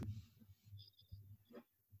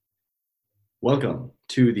Welcome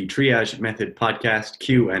to the Triage Method Podcast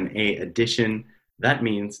Q&A edition. That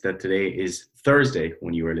means that today is Thursday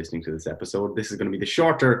when you are listening to this episode. This is going to be the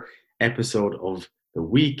shorter episode of the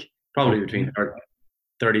week, probably between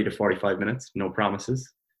 30 to 45 minutes. No promises.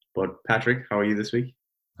 But Patrick, how are you this week?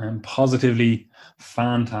 I'm positively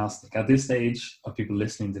fantastic. At this stage of people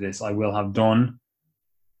listening to this, I will have done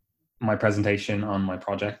my presentation on my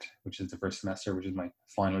project, which is the first semester, which is my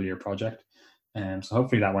final year project. So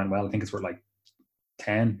hopefully that went well. I think it's worth like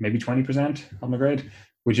 10, maybe 20% of my grade,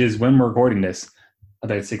 which is, when we're recording this,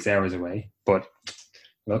 about 6 hours away. But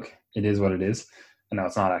look, it is what it is. And no,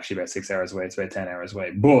 it's not actually about 6 hours away. It's about 10 hours away.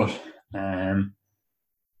 But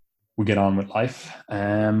we get on with life.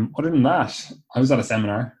 Other than that, I was at a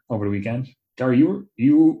seminar over the weekend. Gary,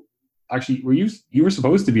 you were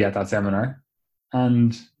supposed to be at that seminar,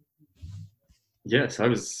 and yes, I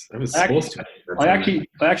was supposed to. I actually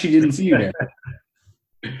didn't see you there.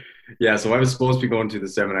 Yeah, so I was supposed to be going to the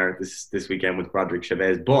seminar this weekend with Broderick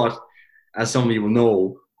Chavez, but as some of you will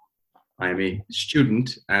know, I'm a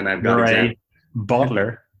student and I've got a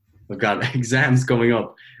bottler. I've got exams coming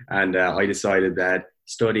up, and I decided that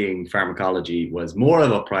studying pharmacology was more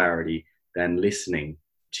of a priority than listening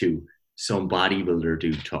to some bodybuilder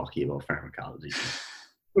dude talking about pharmacology.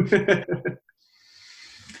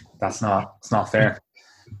 It's not fair.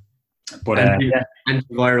 But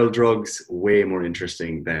antiviral drugs way more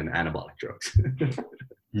interesting than anabolic drugs.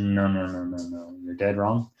 No. You're dead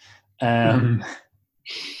wrong.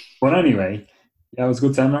 But anyway, yeah, it was a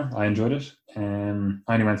good seminar. I enjoyed it. I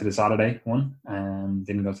only went to the Saturday one and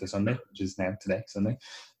didn't go to the Sunday, which is now today, Sunday.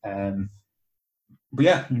 But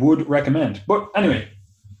yeah, would recommend. But anyway,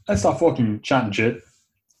 let's stop fucking chatting shit.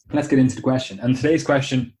 Let's get into the question. And today's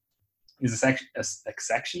question is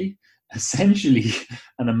essentially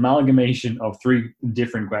an amalgamation of three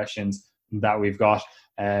different questions that we've got,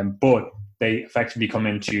 but they effectively come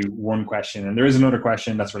into one question. And there is another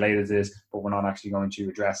question that's related to this, but we're not actually going to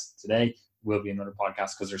address today. Will be another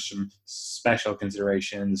podcast because there's some special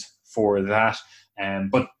considerations for that.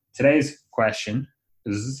 But today's question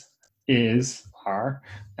is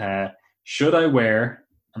should I wear,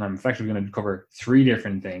 and I'm effectively going to cover three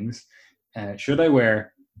different things. Should I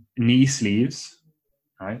wear knee sleeves?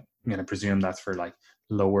 Right? I'm going to presume that's for like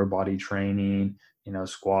lower body training,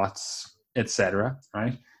 squats, etc.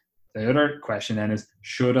 Right? The other question then is,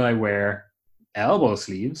 should I wear elbow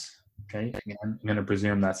sleeves? Okay, again, I'm going to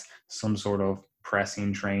presume that's some sort of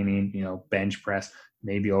pressing training, bench press,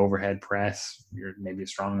 maybe overhead press. You're maybe a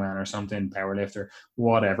strongman or something, power lifter,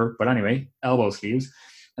 whatever. But anyway, elbow sleeves.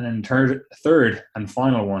 And then third and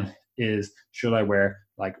final one is, should I wear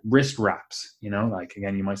like wrist wraps? Like,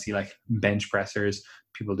 again, you might see like bench pressers,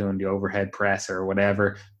 people doing the overhead press or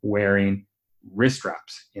whatever, wearing wrist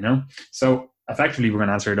wraps, So effectively, we're going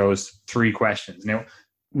to answer those three questions. Now,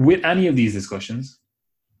 with any of these discussions,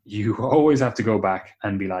 you always have to go back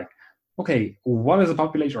and be like, okay, who is the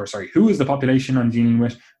population I'm dealing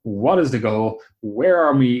with? What is the goal? Where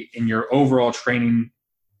are we in your overall training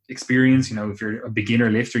experience? If you're a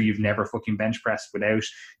beginner lifter, you've never fucking bench pressed without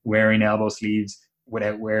wearing elbow sleeves,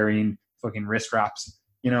 without wearing fucking wrist wraps.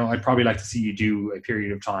 I'd probably like to see you do a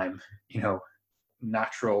period of time,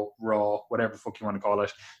 natural, raw, whatever the fuck you want to call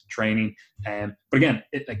it, training. But again,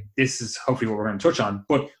 this is hopefully what we're going to touch on.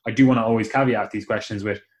 But I do want to always caveat these questions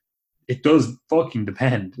with, it does fucking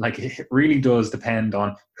depend. Like, it really does depend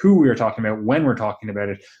on who we're talking about, when we're talking about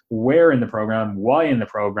it, where in the program, why in the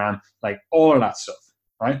program, like all of that stuff,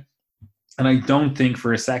 right? And I don't think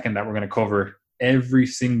for a second that we're going to cover every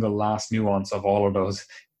single last nuance of all of those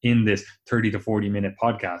in this 30 to 40 minute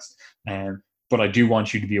podcast. But I do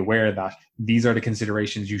want you to be aware that these are the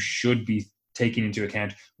considerations you should be taking into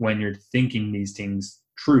account when you're thinking these things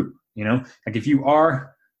through. Like, if you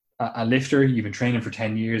are a lifter, you've been training for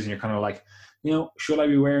 10 years and you're kind of like, should I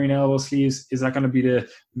be wearing elbow sleeves? Is that going to be the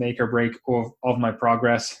make or break of my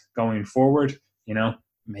progress going forward?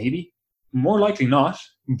 Maybe. More likely not,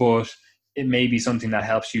 but it may be something that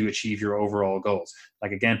helps you achieve your overall goals.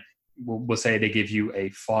 Like, again, we'll say they give you a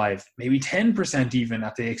 5, maybe 10% even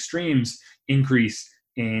at the extremes increase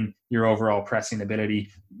in your overall pressing ability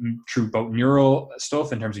through both neural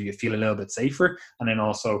stuff in terms of you feel a little bit safer, and then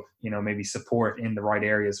also, maybe support in the right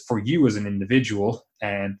areas for you as an individual,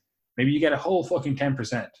 and maybe you get a whole fucking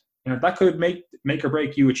 10%. That could make or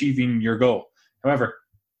break you achieving your goal. However,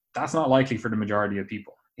 that's not likely for the majority of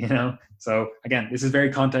people, So again, this is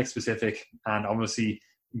very context specific and obviously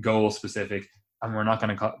goal specific, and we're not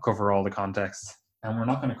going to cover all the context, and we're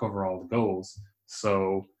not going to cover all the goals.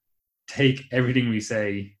 So take everything we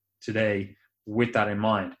say today with that in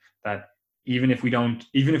mind, that even if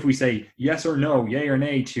we say yes or no, yay or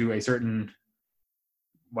nay to a certain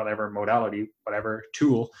whatever modality, whatever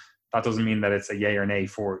tool, that doesn't mean that it's a yay or nay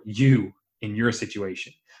for you in your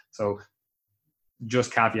situation. So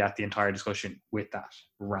just caveat the entire discussion with that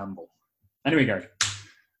ramble. Anyway, Gary,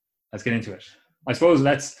 let's get into it. I suppose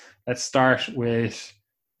let's start with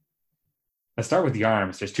the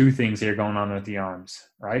arms. There's two things here going on with the arms,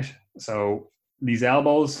 right? So these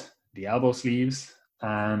elbows, the elbow sleeves,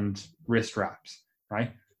 and wrist wraps,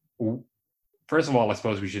 right? First of all, I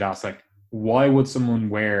suppose we should ask, like, why would someone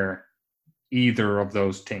wear either of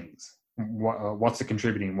those things? What's the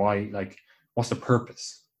contributing? Why, like, what's the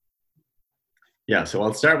purpose? Yeah, so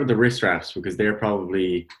I'll start with the wrist wraps because they're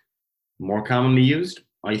probably more commonly used.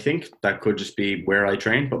 I think that could just be where I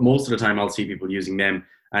train, but most of the time I'll see people using them.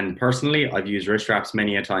 And personally, I've used wrist wraps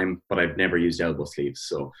many a time, but I've never used elbow sleeves.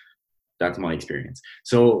 So that's my experience.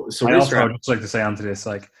 So I also would just like to say onto this,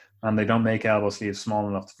 like, and they don't make elbow sleeves small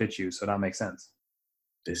enough to fit you, so that makes sense.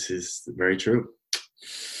 This is very true.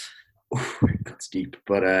 That's deep,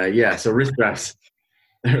 but yeah. So wrist wraps,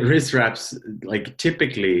 like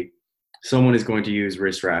typically, someone is going to use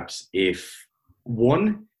wrist wraps if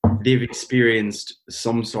one, they've experienced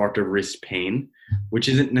some sort of wrist pain, which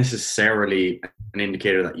isn't necessarily an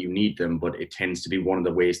indicator that you need them, but it tends to be one of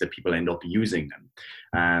the ways that people end up using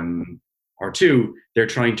them. Or two, they're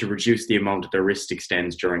trying to reduce the amount that their wrist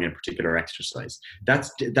extends during a particular exercise.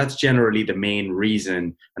 That's generally the main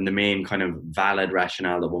reason and the main kind of valid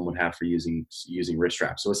rationale that one would have for using wrist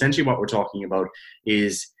wraps. So essentially what we're talking about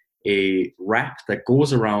is a wrap that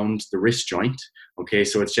goes around the wrist joint. Okay,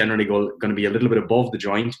 so it's generally going to be a little bit above the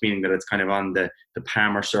joint, meaning that it's kind of on the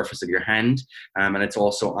palmar surface of your hand, and it's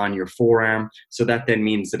also on your forearm. So that then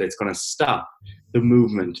means that it's going to stop the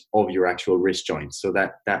movement of your actual wrist joint. So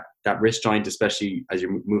that wrist joint, especially as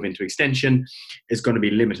you move into extension, is going to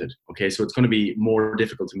be limited. Okay, so it's going to be more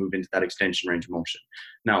difficult to move into that extension range of motion.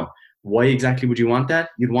 Now, why exactly would you want that?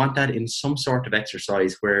 You'd want that in some sort of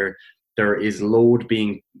exercise where there is load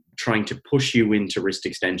trying to push you into wrist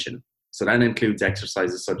extension. So that includes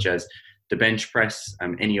exercises such as the bench press,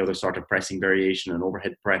 any other sort of pressing variation, an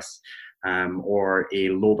overhead press, or a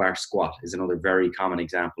low bar squat is another very common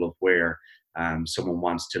example of where someone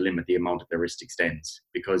wants to limit the amount that their wrist extends.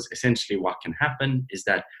 Because essentially what can happen is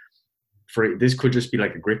that this could just be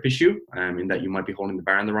like a grip issue, in that you might be holding the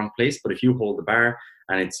bar in the wrong place. But if you hold the bar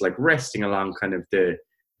and it's like resting along kind of the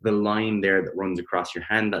line there that runs across your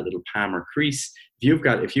hand, that little palmar crease, if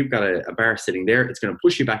you've got a bar sitting there, it's going to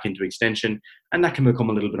push you back into extension, and that can become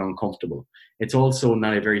a little bit uncomfortable. It's also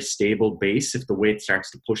not a very stable base if the weight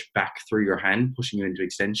starts to push back through your hand, pushing you into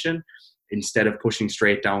extension, instead of pushing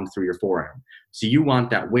straight down through your forearm. So you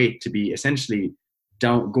want that weight to be essentially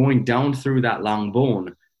going down through that long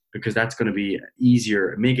bone, because that's going to be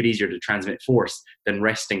make it easier to transmit force than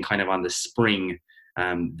resting kind of on the spring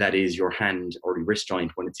that is your hand or your wrist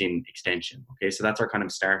joint when it's in extension. Okay, so that's our kind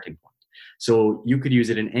of starting point. So you could use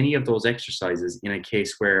it in any of those exercises in a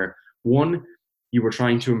case where, one, you were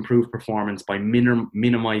trying to improve performance by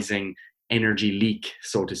minimizing energy leak,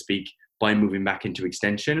 so to speak, by moving back into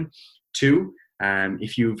extension. Two,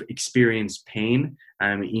 if you've experienced pain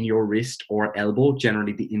in your wrist or elbow,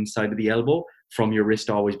 generally the inside of the elbow, from your wrist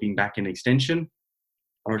always being back in extension.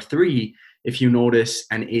 Or three, if you notice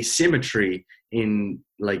an asymmetry in,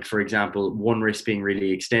 like, for example, one wrist being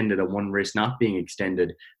really extended and one wrist not being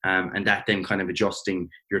extended, and that then kind of adjusting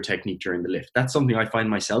your technique during the lift. That's something I find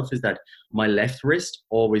myself, is that my left wrist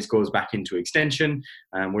always goes back into extension,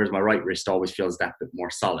 whereas my right wrist always feels that bit more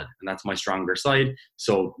solid, and that's my stronger side.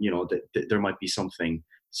 So, there might be something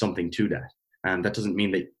to that. And that doesn't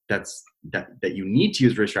mean that you need to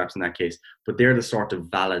use wrist wraps in that case, but they're the sort of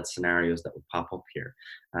valid scenarios that would pop up here.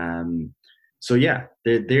 So yeah,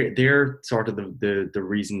 they're sort of the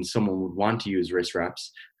reason someone would want to use wrist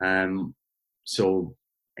wraps. So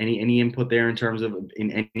any input there in terms of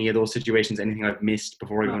in any of those situations? Anything I've missed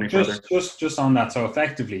before I go any further? Just on that. So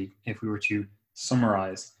effectively, if we were to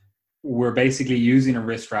summarize, we're basically using a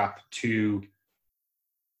wrist wrap to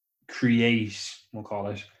create, we'll call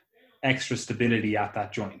it, extra stability at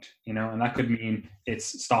that joint, and that could mean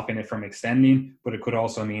it's stopping it from extending, but it could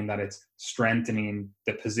also mean that it's strengthening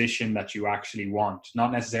the position that you actually want.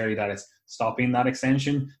 Not necessarily that it's stopping that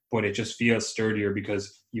extension, but it just feels sturdier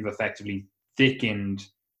because you've effectively thickened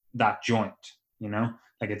that joint,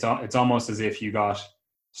 like it's almost as if you got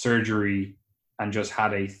surgery and just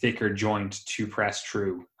had a thicker joint to press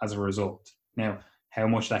through as a result. Now, how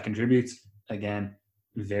much that contributes, again,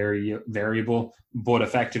 very variable, but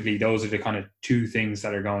effectively those are the kind of two things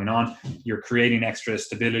that are going on. You're creating extra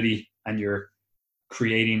stability and you're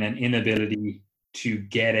creating an inability to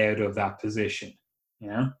get out of that position,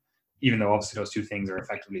 even though obviously those two things are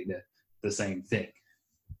effectively the same thing.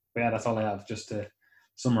 But yeah, that's all I have, just to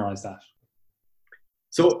summarize that.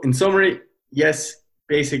 So in summary, yes,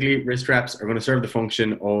 basically wrist wraps are going to serve the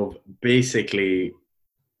function of basically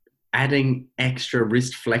adding extra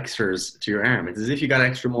wrist flexors to your arm. It's as if you got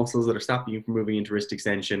extra muscles that are stopping you from moving into wrist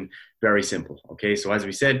extension. Very simple. Okay, so as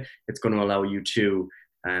we said, it's going to allow you to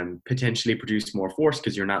potentially produce more force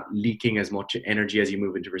because you're not leaking as much energy as you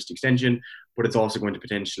move into wrist extension, but it's also going to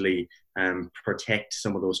potentially protect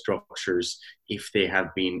some of those structures if they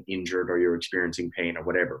have been injured or you're experiencing pain or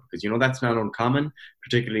whatever. Because, you know, that's not uncommon,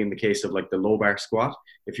 particularly in the case of like the low bar squat.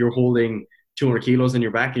 If you're holding 200 kilos in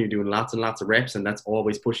your back and you're doing lots and lots of reps and that's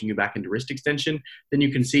always pushing you back into wrist extension, then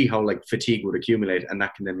you can see how like fatigue would accumulate, and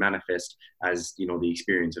that can then manifest as, you know, the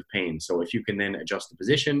experience of pain. So if you can then adjust the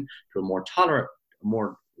position to a more tolerable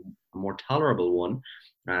one,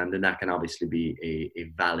 then that can obviously be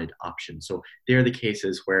a valid option. So they're the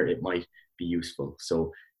cases where it might be useful.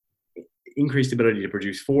 So increased ability to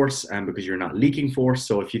produce force, because you're not leaking force.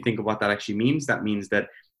 So if you think of what that actually means, that means that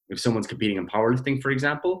if someone's competing in powerlifting, for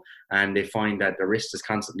example, and they find that their wrist is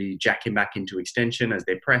constantly jacking back into extension as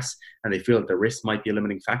they press, and they feel that the wrist might be a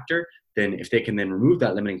limiting factor, then if they can then remove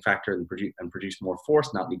that limiting factor and produce more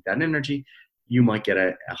force, not leak that energy, you might get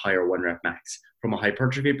a higher 1 rep max. From a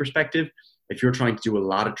hypertrophy perspective, if you're trying to do a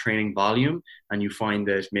lot of training volume and you find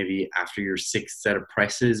that maybe after your 6th set of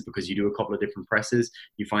presses, because you do a couple of different presses,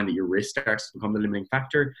 you find that your wrist starts to become the limiting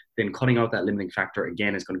factor, then cutting out that limiting factor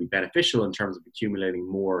again is going to be beneficial in terms of accumulating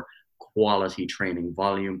more quality training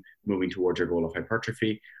volume, moving towards your goal of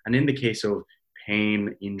hypertrophy. And in the case of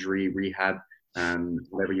pain, injury, rehab,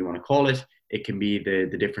 whatever you want to call it, it can be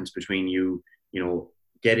the difference between you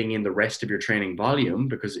getting in the rest of your training volume,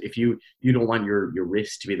 because if you don't want your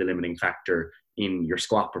wrist to be the limiting factor in your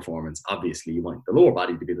squat performance, obviously you want the lower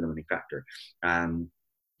body to be the limiting factor.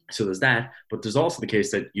 So there's that, but there's also the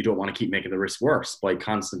case that you don't want to keep making the wrist worse by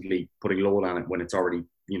constantly putting load on it when it's already,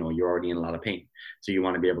 you're already in a lot of pain. So you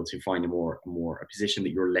want to be able to find a position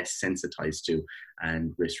that you're less sensitized to,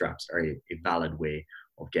 and wrist wraps are a valid way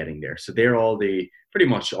of getting there. So they're pretty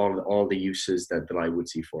much all the uses that I would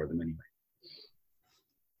see for them anyway.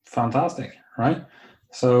 Fantastic, right?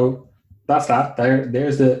 So that's that.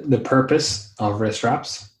 There's the purpose of wrist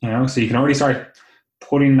wraps. So you can already start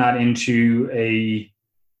putting that into a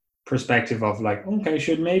perspective of like,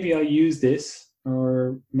 okay, maybe I use this,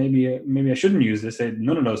 or maybe I shouldn't use this.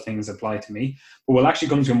 None of those things apply to me. But we'll actually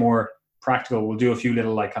come to a more practical. We'll do a few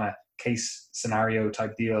little like kind of case scenario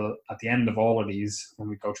type deal at the end of all of these when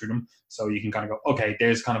we go through them. So you can kind of go, okay,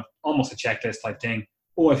 there's kind of almost a checklist type thing.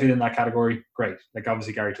 Oh, I fit in that category. Great. Like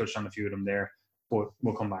obviously Gary touched on a few of them there, but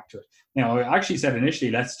we'll come back to it. Now, I actually said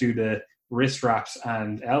initially, let's do the wrist wraps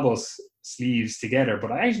and elbow sleeves together,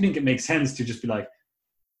 but I actually think it makes sense to just be like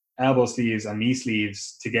elbow sleeves and knee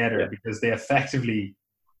sleeves together, because they effectively,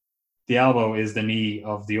 the elbow is the knee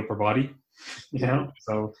of the upper body,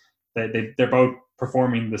 so they're both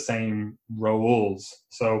performing the same roles.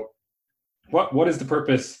 So what is the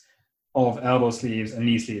purpose of elbow sleeves and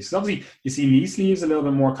knee sleeves? So obviously you see knee sleeves a little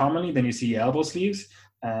bit more commonly than you see elbow sleeves,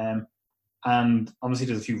 and obviously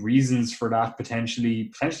there's a few reasons for that,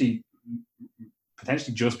 potentially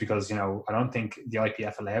just because I don't think the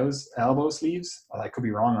IPF allows elbow sleeves. I could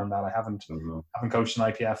be wrong on that. I haven't coached an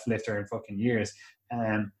IPF lifter in fucking years,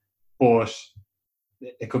 but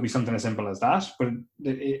it could be something as simple as that. But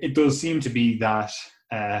it does seem to be that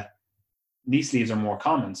knee sleeves are more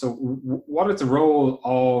common. So what is the role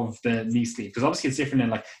of the knee sleeve? Because obviously it's different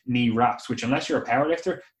in like knee wraps, which unless you're a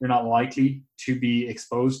powerlifter, you're not likely to be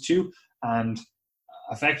exposed to. And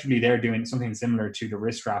effectively they're doing something similar to the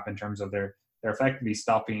wrist wrap in terms of they're effectively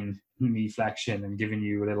stopping knee flexion and giving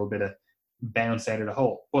you a little bit of bounce out of the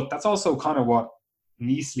hole. But that's also kind of what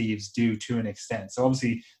knee sleeves do to an extent. So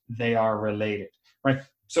obviously they are related, right?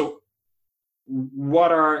 So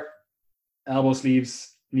what are elbow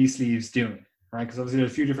sleeves, knee sleeves doing, right? Because obviously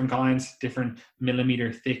there's a few different kinds, different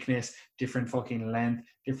millimeter thickness, different fucking length,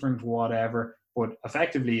 different whatever. But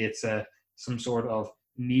effectively it's some sort of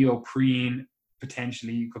neoprene,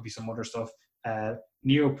 potentially it could be some other stuff,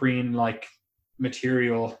 neoprene like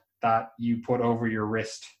material that you put over your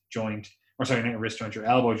wrist joint, or sorry, not your wrist joint, your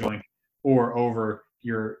elbow joint, or over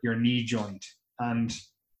your knee joint. And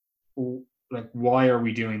like, why are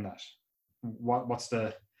we doing that? What's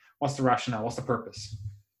the rationale? What's the purpose?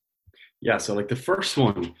 Yeah, so like the first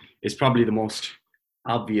one is probably the most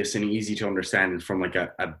obvious and easy to understand from like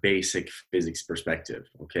a basic physics perspective.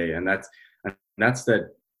 Okay, and that's that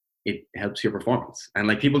it helps your performance. And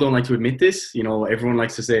like people don't like to admit this. Everyone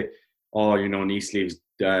likes to say, oh, knee sleeves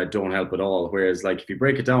don't help at all. Whereas like if you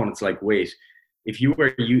break it down, it's like, wait, if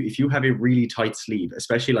you have a really tight sleeve,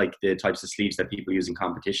 especially like the types of sleeves that people use in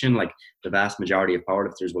competition, like the vast majority of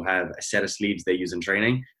powerlifters will have a set of sleeves they use in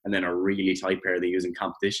training and then a really tight pair they use in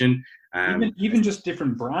competition. Even just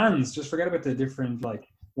different brands. Just forget about the different like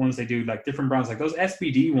ones they do, like different brands, like those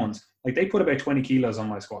SBD ones. Like they put about 20 kilos on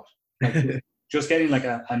my squat. Like just getting like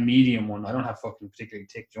a medium one. I don't have fucking particularly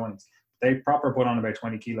thick joints. They proper put on about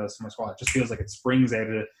 20 kilos to my squat. It just feels like it springs out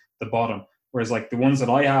of the bottom. Whereas like the ones that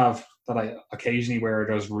I have that I occasionally wear are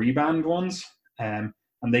those reband ones, and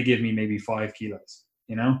they give me maybe 5 kilos.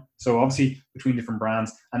 You know, so obviously between different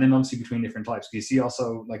brands, and then obviously between different types. You see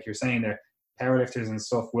also, like you're saying there, powerlifters and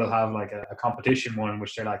stuff will have like a competition one,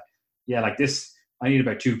 which they're like, yeah, like this, I need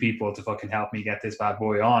about 2 people to fucking help me get this bad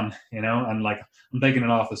boy on, you know, and like I'm taking it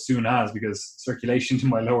off as soon as, because circulation to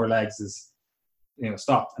my lower legs is, you know,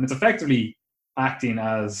 stopped, and it's effectively acting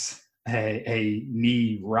as a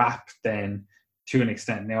knee wrap then, to an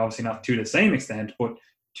extent. Now, obviously not to the same extent, but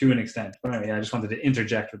to an extent. But anyway, I just wanted to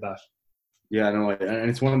interject with that. Yeah, no, and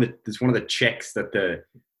it's one of the checks that the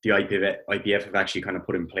IPF have actually kind of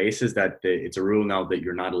put in place, is that it's a rule now that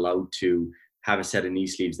you're not allowed to have a set of knee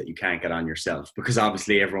sleeves that you can't get on yourself, because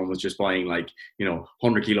obviously everyone was just buying like, you know,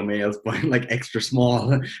 100-kilo males buying like extra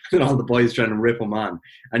small and all the boys trying to rip them on.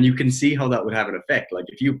 And you can see how that would have an effect. Like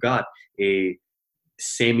if you've got a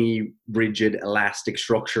semi-rigid elastic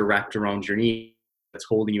structure wrapped around your knee that's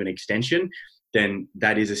holding you in extension, then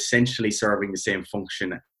that is essentially serving the same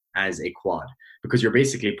function as a quad, because you're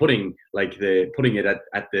basically putting it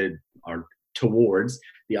at the, or towards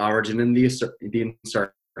the origin and the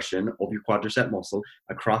insertion of your quadricep muscle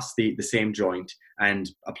across the same joint, and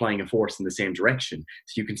applying a force in the same direction.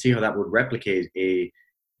 So you can see how that would replicate a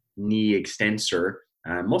knee extensor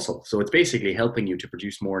muscle. So it's basically helping you to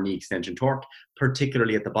produce more knee extension torque,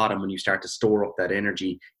 particularly at the bottom when you start to store up that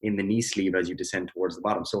energy in the knee sleeve as you descend towards the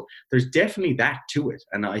bottom. So there's definitely that to it.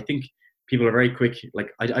 And I think people are very quick. Like,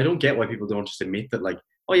 I don't get why people don't just admit that, like,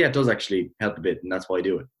 oh yeah, it does actually help a bit, and that's why I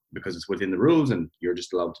do it, because it's within the rules and you're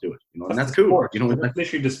just allowed to do it. You know, and that's cool. Sport. You know, that's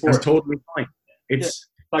literally the sport. That's totally fine. It's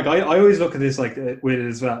like I always look at this like with it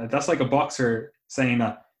as well. That's like a boxer saying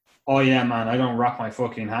that, oh yeah, man, I don't rock my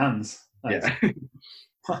fucking hands. Like, yeah.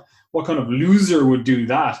 What kind of loser would do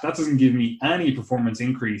that? That doesn't give me any performance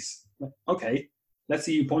increase. Okay, let's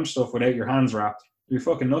see you punch stuff without your hands wrapped. Your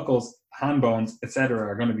fucking knuckles, hand bones, etc.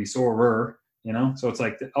 are going to be sorer, you know? So it's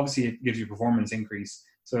like, obviously it gives you performance increase.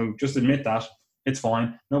 So just admit that. It's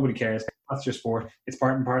fine. Nobody cares. That's your sport. It's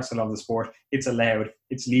part and parcel of the sport. It's allowed.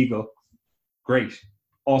 It's legal. Great.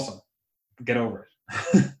 Awesome. Get over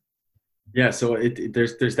it. Yeah, so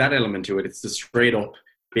there's that element to it. It's the straight up,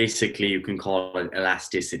 basically you can call it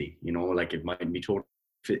elasticity, you know, like it might be totally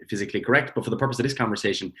physically correct, but for the purpose of this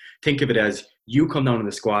conversation, think of it as you come down in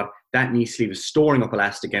the squat, that knee sleeve is storing up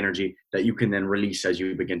elastic energy that you can then release as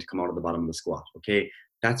you begin to come out of the bottom of the squat. Okay,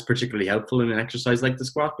 that's particularly helpful in an exercise like the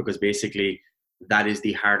squat, because basically that is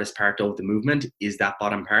the hardest part of the movement, is that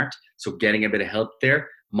bottom part. So getting a bit of help there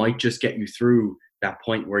might just get you through that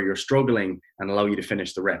point where you're struggling and allow you to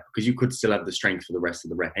finish the rep, because you could still have the strength for the rest of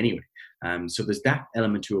the rep anyway. So there's that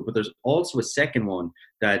element to it, but there's also a second one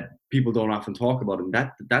that people don't often talk about, and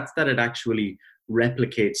that's that it actually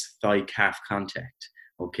replicates thigh-calf contact.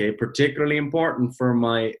 Okay, particularly important for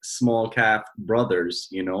my small calf brothers,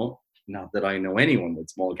 you know, not that I know anyone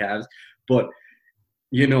with small calves, but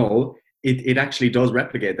you know, it actually does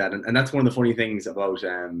replicate that. And that's one of the funny things about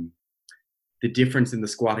the difference in the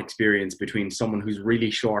squat experience between someone who's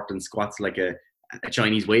really short and squats like a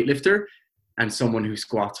Chinese weightlifter, and someone who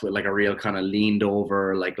squats with like a real kind of leaned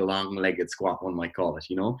over, like long-legged squat, one might call it.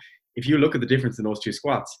 You know, if you look at the difference in those two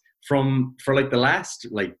squats, for like the last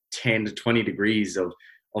like 10 to 20 degrees of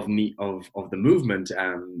the movement,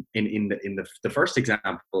 in the first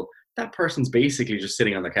example, that person's basically just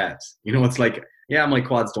sitting on their calves. You know, it's like, yeah, my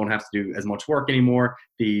quads don't have to do as much work anymore.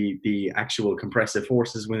 The actual compressive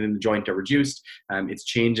forces within the joint are reduced. It's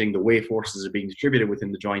changing the way forces are being distributed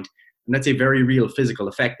within the joint. And that's a very real physical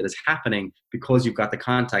effect that is happening because you've got the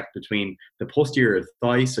contact between the posterior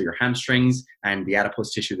thigh, so your hamstrings, and the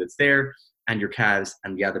adipose tissue that's there, and your calves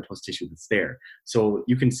and the adipose tissue that's there. So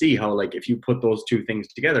you can see how, like, if you put those two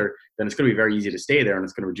things together, then it's going to be very easy to stay there, and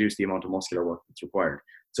it's going to reduce the amount of muscular work that's required.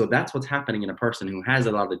 So that's what's happening in a person who has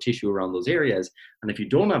a lot of tissue around those areas. And if you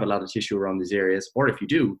don't have a lot of tissue around these areas, or if you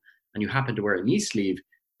do, and you happen to wear a knee sleeve,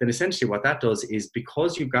 then essentially what that does is,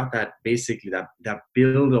 because you've got that, basically that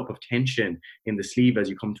build up of tension in the sleeve as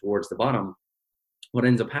you come towards the bottom, what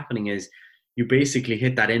ends up happening is you basically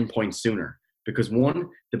hit that end point sooner. Because one,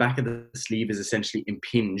 the back of the sleeve is essentially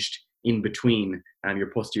impinged in between your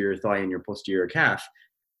posterior thigh and your posterior calf.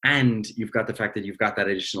 and you've got the fact that you've got that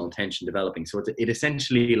additional tension developing. So it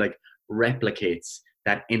essentially like replicates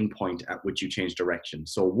that endpoint at which you change direction.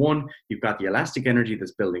 So one, you've got the elastic energy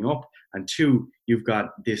that's building up, and two, you've got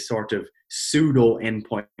this sort of pseudo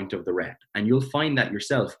endpoint of the rep. And you'll find that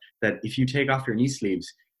yourself, that if you take off your knee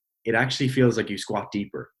sleeves, it actually feels like you squat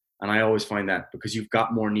deeper. And I always find that because you've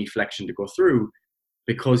got more knee flexion to go through,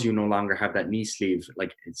 because you no longer have that knee sleeve,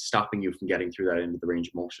 like it's stopping you from getting through that into the range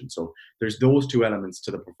of motion. So there's those two elements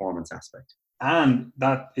to the performance aspect. And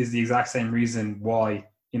that is the exact same reason why,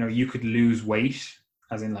 you could lose weight,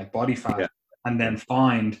 as in like body fat, and then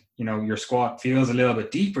find, your squat feels a little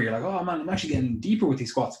bit deeper. You're like, oh man, I'm actually getting deeper with these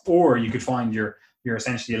squats. Or you could find you're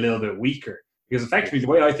essentially a little bit weaker. Because effectively, the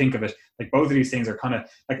way I think of it, like both of these things are kind of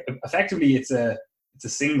like, effectively it's a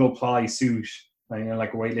single ply suit, like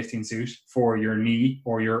a weightlifting suit for your knee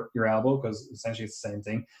or your elbow, because essentially it's the same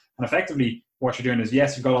thing. And effectively what you're doing is,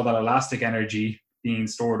 yes, you've got all that elastic energy being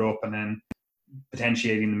stored up and then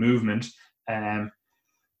potentiating the movement.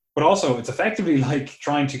 But also it's effectively like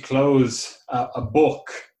trying to close a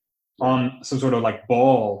book on some sort of like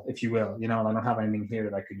ball, if you will. I don't have anything here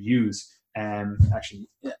that I could use. Actually,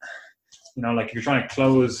 like if you're trying to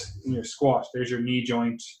close in your squat, there's your knee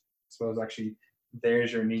joint. I suppose actually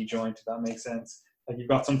there's your knee joint, if that makes sense. Like you've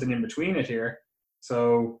got something in between it here.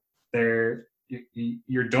 So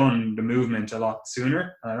you're done the movement a lot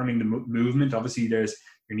sooner. I don't mean the movement. Obviously there's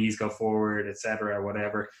your knees go forward, etc.,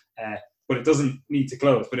 whatever. But it doesn't need to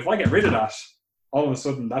close. But if I get rid of that, all of a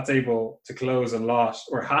sudden that's able to close a lot,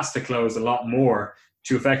 or has to close a lot more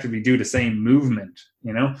to effectively do the same movement,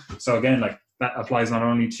 So again, like that applies not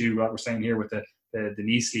only to what we're saying here with the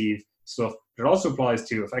knee sleeve stuff, but it also applies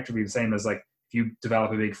to effectively the same as like if you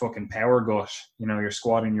develop a big fucking power gut, you're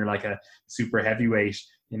squatting, you're like a super heavyweight,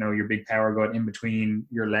 your big power gut in between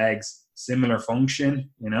your legs, similar function,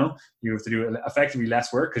 you have to do effectively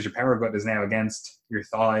less work because your power gut is now against your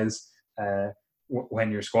thighs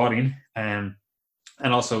when you're squatting. And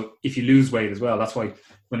also if you lose weight as well, that's why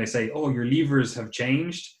when they say, oh, your levers have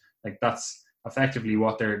changed, like that's effectively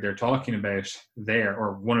what they're talking about there,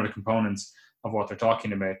 or one of the components of what they're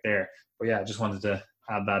talking about there. But yeah, I just wanted to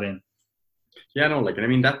add that in. Yeah, no, like, and I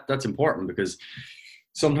mean, that's important because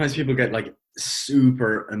sometimes people get like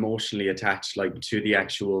super emotionally attached like to the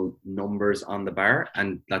actual numbers on the bar,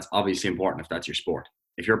 and that's obviously important if that's your sport.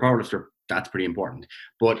 If you're a powerlifter, that's pretty important.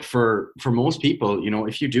 But for most people,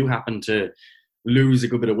 if you do happen to lose a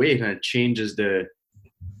good bit of weight and it changes the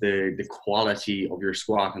quality of your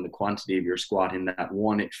squat and the quantity of your squat, in that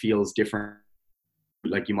one, it feels different,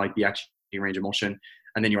 like you might be actually in range of motion,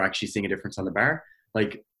 and then you're actually seeing a difference on the bar,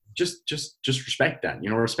 like just respect that,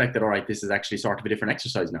 respect that, all right, this is actually sort of a different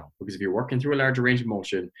exercise now, because if you're working through a larger range of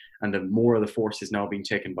motion and the more of the force is now being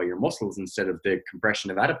taken by your muscles instead of the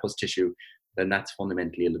compression of adipose tissue, then that's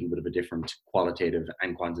fundamentally a little bit of a different qualitative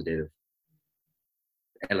and quantitative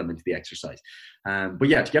element to the exercise. But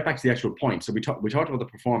yeah, to get back to the actual point, so we talked about the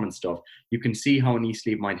performance stuff. You can see how a knee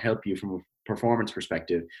sleeve might help you from a performance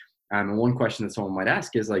perspective. And one question that someone might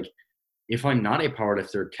ask is like, if I'm not a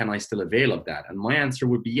powerlifter, can I still avail of that? And my answer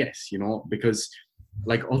would be yes, because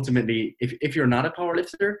like ultimately, if you're not a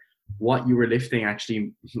powerlifter, what you were lifting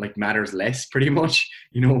actually like matters less pretty much,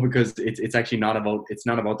 because it's actually not about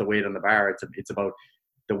the weight on the bar. It's about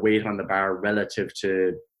the weight on the bar relative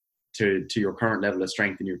to your current level of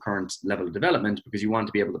strength and your current level of development, because you want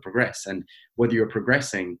to be able to progress. And whether you're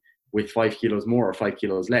progressing with 5 kilos more or 5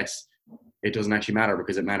 kilos less, it doesn't actually matter,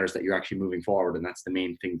 because it matters that you're actually moving forward. And that's the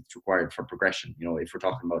main thing that's required for progression. If we're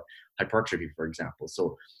talking about hypertrophy, for example.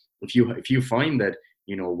 So if you find that,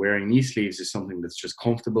 wearing knee sleeves is something that's just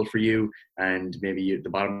comfortable for you, and maybe the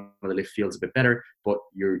bottom of the lift feels a bit better, but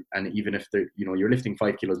even if you're lifting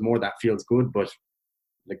 5 kilos more, that feels good, but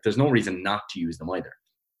like there's no reason not to use them either.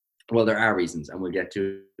 Well, there are reasons, and we'll get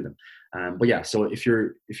to them. But yeah, so if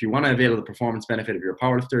you want to avail of the performance benefit, if you're a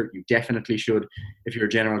powerlifter, you definitely should. If you're a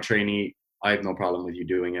general trainee, I have no problem with you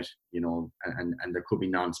doing it, and there could be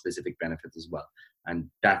non-specific benefits as well. And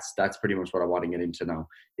that's pretty much what I want to get into now,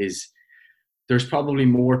 is there's probably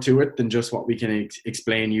more to it than just what we can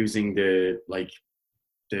explain using the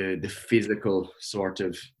physical sort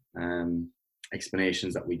of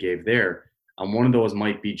explanations that we gave there. And one of those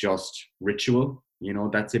might be just ritual.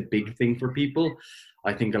 That's a big thing for people.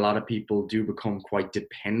 I think a lot of people do become quite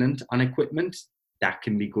dependent on equipment. That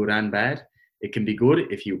can be good and bad. It can be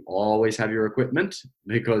good if you always have your equipment,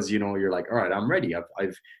 because, you're like, all right, I'm ready.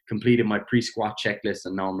 I've completed my pre-squat checklist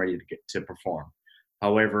and now I'm ready to perform.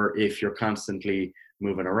 However, if you're constantly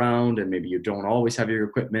moving around and maybe you don't always have your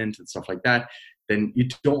equipment and stuff like that, then you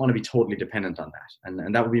don't want to be totally dependent on that.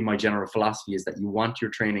 And that would be my general philosophy, is that you want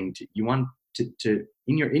your training you want to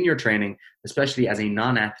in your training, especially as a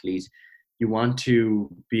non-athlete, you want to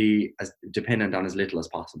be as dependent on as little as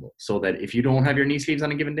possible, so that if you don't have your knee sleeves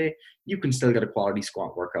on a given day, you can still get a quality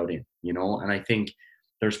squat workout in, And I think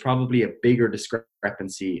there's probably a bigger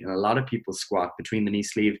discrepancy in a lot of people's squat between the knee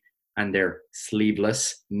sleeve and their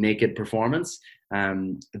sleeveless naked performance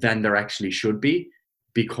than there actually should be,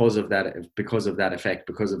 because of that effect,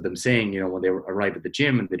 because of them saying, when they arrive at the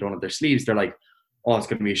gym and they don't have their sleeves, they're like, oh, it's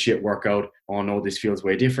going to be a shit workout. Oh no, this feels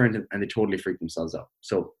way different. And they totally freak themselves out.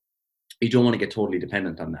 So you don't want to get totally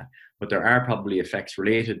dependent on that. But there are probably effects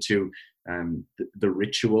related to the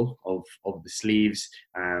ritual of the sleeves,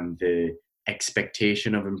 the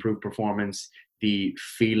expectation of improved performance, the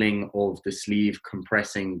feeling of the sleeve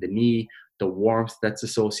compressing the knee, the warmth that's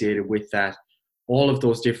associated with that, all of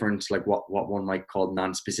those different, like what one might call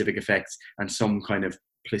non-specific effects, and some kind of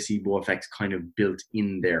placebo effects kind of built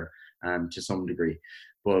in there to some degree.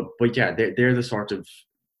 But yeah, they're the sort of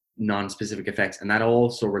non-specific effects, and that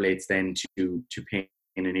also relates then to pain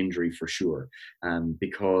and injury for sure,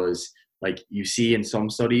 because like you see in some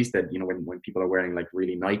studies that when people are wearing like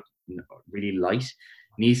really light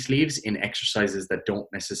knee sleeves in exercises that don't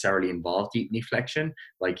necessarily involve deep knee flexion,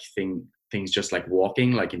 like things just like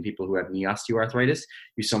walking, like in people who have knee osteoarthritis,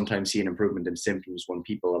 you sometimes see an improvement in symptoms when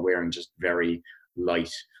people are wearing just very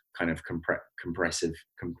light kind of compressive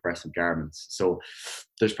garments. So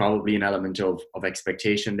there's probably an element of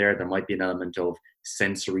expectation there. There might be an element of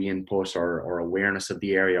sensory input or awareness of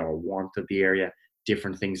the area or warmth of the area,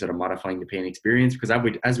 different things that are modifying the pain experience. Because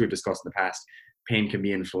as we've discussed in the past, pain can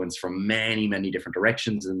be influenced from many, many different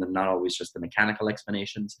directions, and they're not always just the mechanical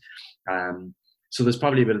explanations. So there's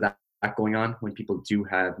probably a bit of that going on when people do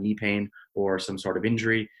have knee pain or some sort of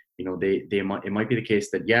injury. It might be the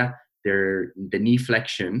case that the knee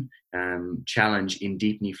flexion challenge in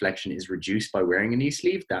deep knee flexion is reduced by wearing a knee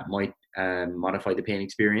sleeve. That might modify the pain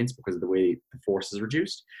experience because of the way the force is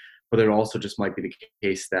reduced. But it also just might be the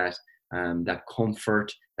case that that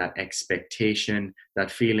comfort, that expectation, that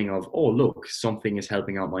feeling of, oh, look, something is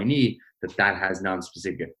helping out my knee, that has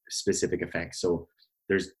non-specific effects. So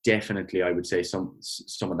there's definitely, I would say, some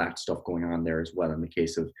of that stuff going on there as well in the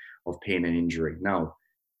case of pain and injury. Now,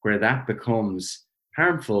 where that becomes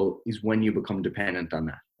harmful is when you become dependent on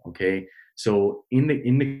that. Okay, so in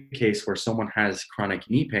the case where someone has chronic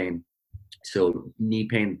knee pain, so knee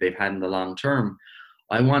pain they've had in the long term,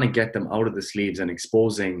 I want to get them out of the sleeves and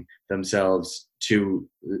exposing themselves to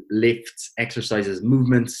lifts, exercises,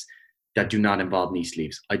 movements that do not involve knee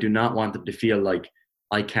sleeves. I do not want them to feel like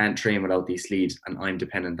I can't train without these sleeves and I'm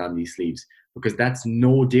dependent on these sleeves, because that's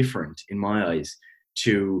no different in my eyes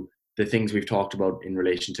to the things we've talked about in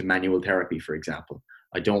relation to manual therapy, for example.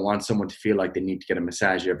 I don't want someone to feel like they need to get a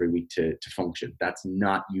massage every week to function. That's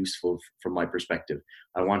not useful from my perspective.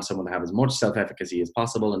 I want someone to have as much self-efficacy as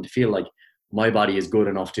possible and to feel like my body is good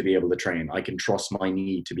enough to be able to train. I can trust my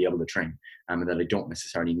knee to be able to train, and that I don't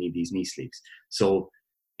necessarily need these knee sleeves. So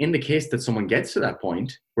in the case that someone gets to that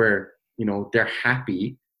point where, they're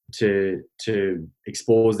happy to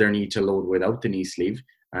expose their knee to load without the knee sleeve,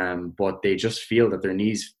 but they just feel that their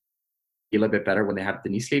knees feel a bit better when they have the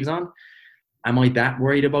knee sleeves on, am I that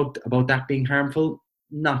worried about that being harmful?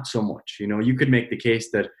 Not so much. You could make the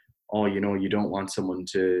case that, you don't want someone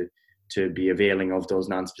to be availing of those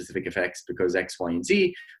non-specific effects because X, Y, and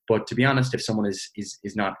Z. But to be honest, if someone is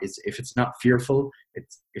not, if it's not fearful,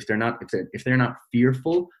 if they're not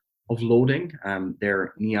fearful of loading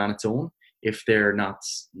their knee on its own, if they're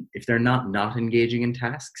not engaging in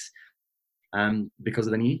tasks because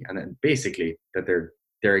of the knee, and then basically that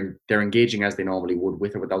they're engaging as they normally would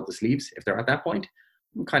with or without the sleeves. If they're at that point,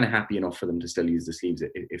 I'm kind of happy enough for them to still use the sleeves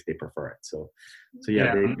if they prefer it. So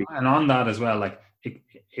yeah. And on that as well, like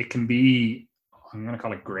it can be, I'm going to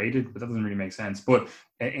call it graded, but that doesn't really make sense. But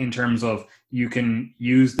in terms of, you can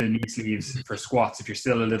use the knee sleeves for squats. If you're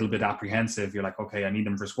still a little bit apprehensive, you're like, okay, I need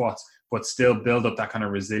them for squats, but still build up that kind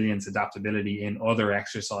of resilience, adaptability in other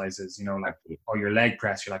exercises, like, or your leg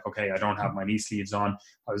press, you're like, okay, I don't have my knee sleeves on.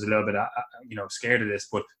 I was a little bit, scared of this,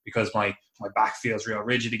 but because my back feels real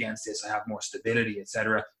rigid against this, I have more stability,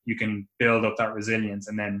 etc. You can build up that resilience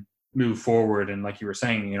and then move forward. And like you were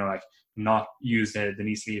saying, not use the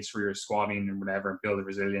knee sleeves for your squatting and whatever, and build the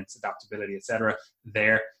resilience, adaptability, etc.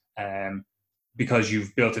 there, because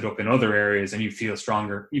you've built it up in other areas and you feel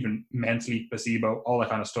stronger, even mentally, placebo, all that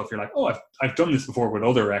kind of stuff. You're like, oh, I've done this before with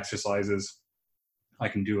other exercises, I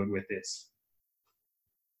can do it with this.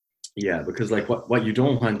 Yeah, because like what you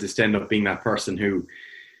don't want is to end up being that person who,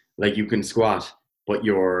 like, you can squat, but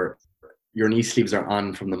your knee sleeves are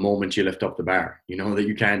on from the moment you lift up the bar. That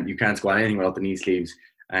you can't squat anything without the knee sleeves.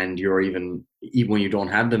 and you're even when you don't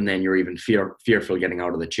have them, then you're even fearful getting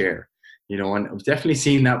out of the chair. And I've definitely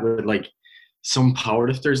seen that with like some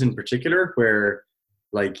powerlifters in particular, where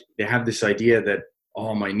like they have this idea that,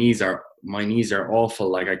 oh, my knees are awful,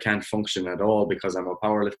 like I can't function at all because I'm a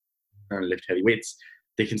powerlifter and I lift heavy weights.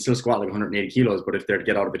 They can still squat like 180 kilos, but if they're to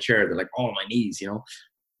get out of a chair, they're like, oh, my knees.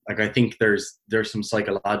 Like I think there's some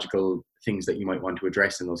psychological things that you might want to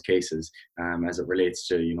address in those cases, as it relates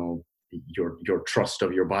to your trust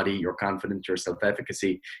of your body, your confidence, your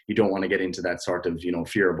self-efficacy. You don't want to get into that sort of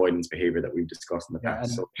fear avoidance behavior that we've discussed in the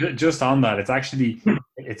past. So just on that, it's actually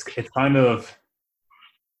it's kind of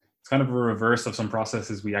a reverse of some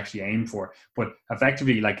processes we actually aim for. But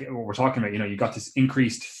effectively, like what we're talking about, you got this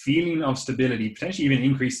increased feeling of stability, potentially even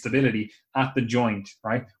increased stability at the joint,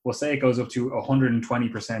 right? We'll say it goes up to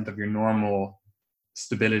 120% of your normal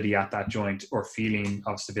stability at that joint, or feeling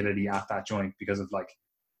of stability at that joint, because of like,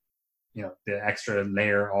 the extra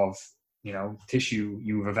layer of, tissue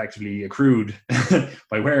you've effectively accrued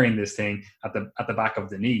by wearing this thing at the back of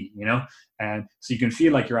the knee, and so you can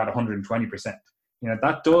feel like you're at 120%.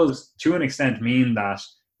 That does, to an extent, mean that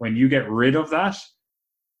when you get rid of that,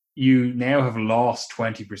 you now have lost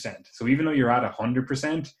 20%. So even though you're at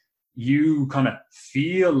 100%, you kind of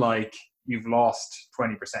feel like you've lost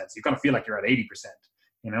 20%. So you kind of feel like you're at 80%,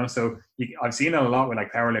 So I've seen that a lot with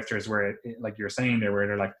like powerlifters, where like you're saying there, where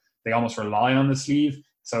they're like, they almost rely on the sleeve.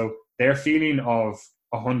 So their feeling of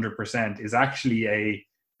 100% is actually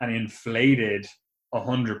an inflated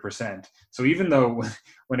 100%. So even though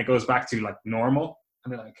when it goes back to like normal,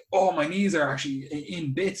 and they're like, oh, my knees are actually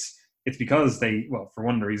in bits, it's because for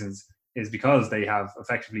one of the reasons is because they have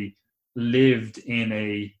effectively lived in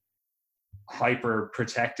a hyper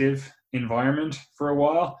protective environment for a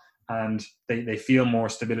while, and they feel more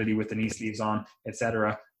stability with the knee sleeves on,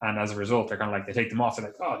 etc. And as a result, they're kind of like, they take them off, they're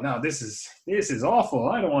like, oh no, this is awful,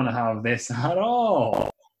 I don't want to have this at all.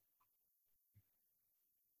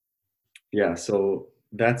 Yeah, so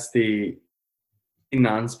that's the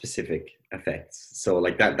non-specific effects. So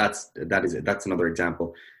like that's another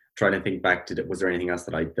example. Trying to think back to, was there anything else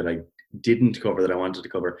that I didn't cover that I wanted to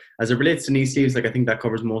cover as it relates to knee sleeves? Like I think that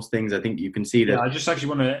covers most things. I think you can see that. Yeah, I just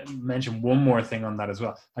actually want to mention one more thing on that as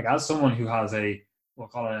well. Like as someone who has we'll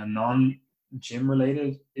call it a non-gym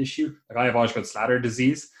related issue, like I have Osgood-Schlatter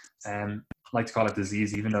disease, and I like to call it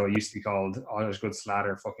disease, even though it used to be called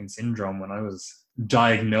Osgood-Schlatter fucking syndrome when I was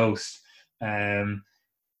diagnosed.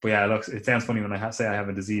 But yeah, look, it sounds funny when I say I have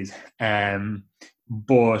a disease.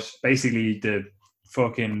 But basically the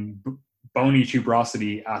fucking bony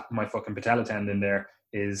tuberosity at my fucking patella tendon there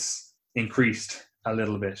is increased a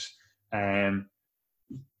little bit,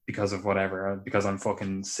 because of whatever, because I'm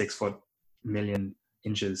fucking 6'1,000,000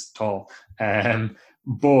 inches tall.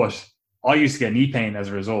 But I used to get knee pain as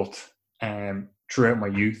a result, throughout my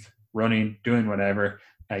youth, running, doing whatever.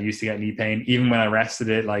 I used to get knee pain. Even when I rested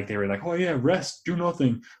it, like they were like, oh yeah, rest, do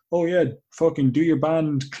nothing. Oh yeah, fucking do your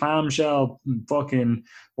band clamshell, fucking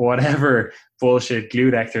whatever bullshit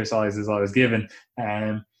glute exercises I was given.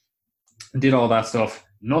 Did all that stuff.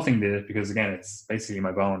 Nothing did it, because again, it's basically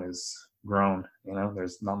my bone is grown.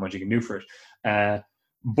 There's not much you can do for it.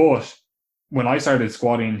 But when I started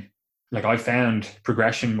squatting, like I found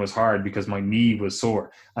progression was hard because my knee was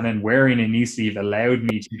sore, and then wearing a knee sleeve allowed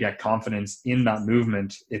me to get confidence in that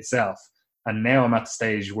movement itself. And now I'm at the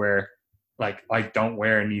stage where like I don't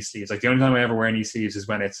wear knee sleeves. Like the only time I ever wear knee sleeves is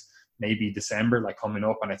when it's maybe December, like coming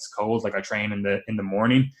up and it's cold. Like I train in the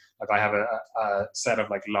morning. Like I have a set of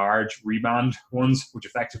like large Reband ones, which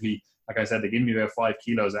effectively, like I said, they give me about 5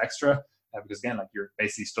 kilos extra, because again, like you're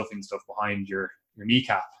basically stuffing stuff behind your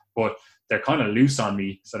kneecap. But they're kind of loose on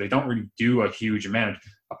me, so they don't really do a huge amount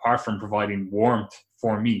apart from providing warmth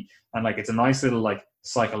for me. And like it's a nice little like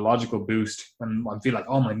psychological boost when I feel like,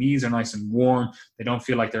 oh, my knees are nice and warm. They don't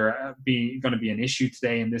feel like they're going to be an issue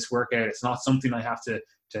today in this workout. It's not something I have to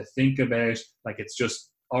think about. Like it's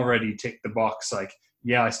just already ticked the box. Like,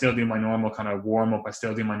 yeah, I still do my normal kind of warm up. I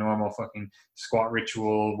still do my normal fucking squat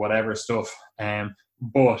ritual, whatever stuff.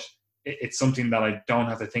 But it's something that I don't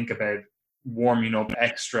have to think about warming up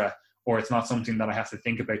extra, or it's not something that I have to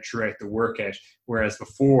think about throughout the workout. Whereas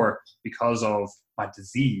before, because of my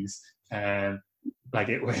disease, like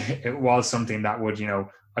it was something that would,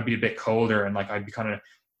 I'd be a bit colder, and like I'd be kind of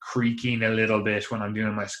creaking a little bit when I'm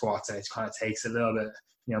doing my squats, and it kind of takes a little bit,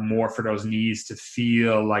 more for those knees to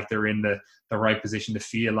feel like they're in the right position, to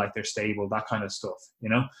feel like they're stable, that kind of stuff,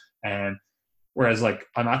 and whereas like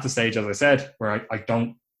I'm at the stage, as I said, where I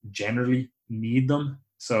don't generally need them.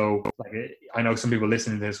 So like I know some people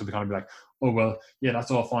listening to this will kind of be like, oh, well, yeah,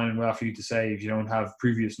 that's all fine and well for you to say if you don't have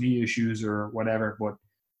previous knee issues or whatever, but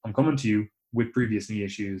I'm coming to you with previous knee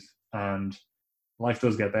issues, and life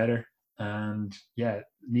does get better. And yeah,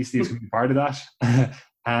 knee sleeves can be part of that.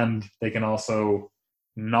 And they can also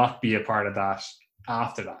not be a part of that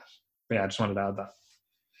after that. But yeah, I just wanted to add that.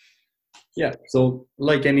 Yeah. So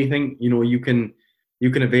like anything, you can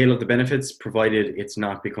avail of the benefits, provided it's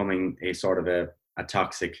not becoming a sort of a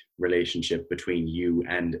toxic relationship between you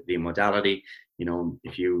and the modality.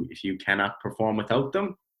 If you cannot perform without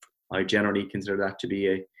them, I generally consider that to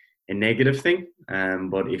be a negative thing.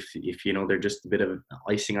 But if they're just a bit of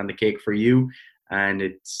icing on the cake for you, and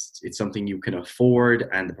it's something you can afford,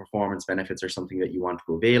 and the performance benefits are something that you want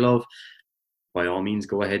to avail of, by all means,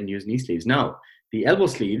 go ahead and use knee sleeves. Now, the elbow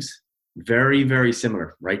sleeves, very, very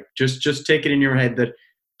similar, right? Just take it in your head that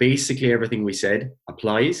basically everything we said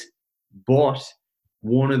applies, but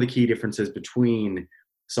one of the key differences between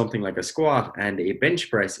something like a squat and a bench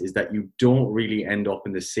press is that you don't really end up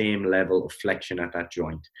in the same level of flexion at that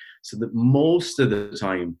joint. So that most of the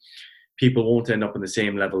time, people won't end up in the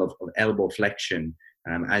same level of elbow flexion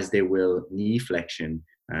as they will knee flexion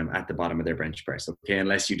at the bottom of their bench press. Okay,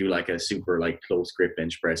 unless you do like a super like close grip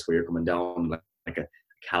bench press where you're coming down like a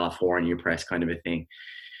California press kind of a thing.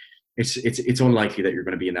 It's unlikely that you're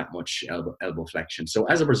going to be in that much elbow flexion. So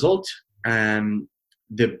as a result, the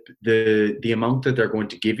amount that they're going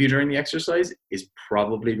to give you during the exercise is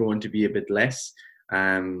probably going to be a bit less.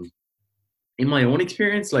 In my own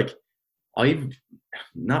experience, like I've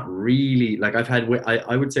not really, like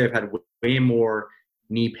I would say I've had way more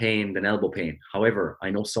knee pain than elbow pain. However,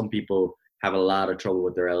 I know some people have a lot of trouble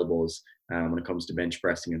with their elbows when it comes to bench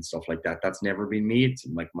pressing and stuff like that. That's never been me. It's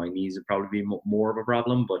like my knees would probably be more of a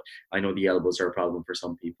problem, but I know the elbows are a problem for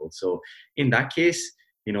some people. So in that case,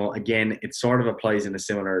 again, it sort of applies in a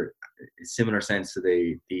similar sense to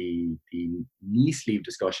the knee sleeve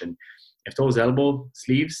discussion. If those elbow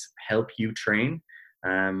sleeves help you train,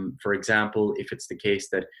 for example, if it's the case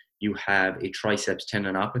that you have a triceps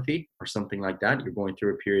tendinopathy or something like that, you're going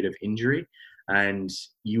through a period of injury and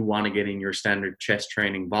you want to get in your standard chest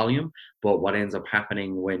training volume, but what ends up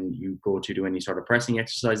happening when you go to do any sort of pressing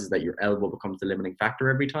exercise is that your elbow becomes the limiting factor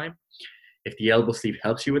every time. If the elbow sleeve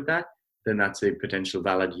helps you with that, then that's a potential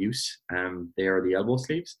valid use. They are the elbow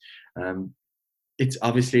sleeves. It's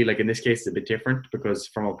obviously, like in this case, it's a bit different because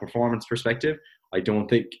from a performance perspective, I don't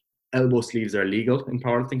think elbow sleeves are legal in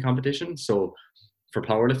powerlifting competition. So for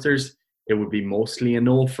powerlifters, it would be mostly a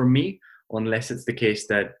no from me, unless it's the case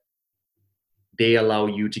that they allow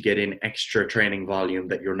you to get in extra training volume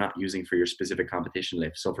that you're not using for your specific competition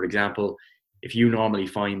lift. So for example, if you normally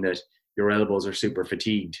find that your elbows are super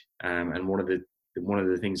fatigued, and one of the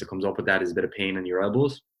things that comes up with that is a bit of pain in your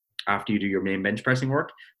elbows after you do your main bench pressing work,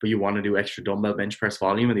 but you want to do extra dumbbell bench press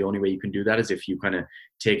volume, and the only way you can do that is if you kind of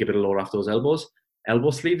take a bit of load off those elbow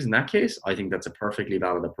sleeves. In that case, I think that's a perfectly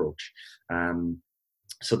valid approach.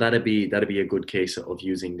 So that'd be a good case of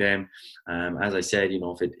using them. As I said,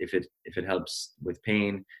 if it helps with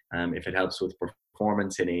pain, if it helps with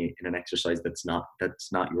performance in an exercise that's not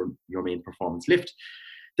your main performance lift,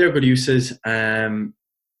 they're good uses. And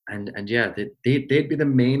yeah, they'd be the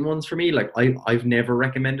main ones for me. Like I've never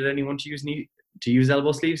recommended anyone to use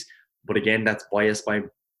elbow sleeves, but again, that's biased by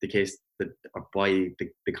the case that by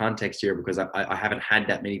the context here, because I haven't had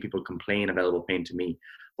that many people complain of elbow pain to me.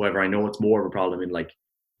 However, I know it's more of a problem in like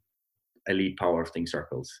elite powerlifting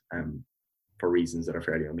circles, for reasons that are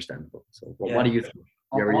fairly understandable. So what do you think?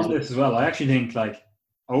 On this as well, I actually think like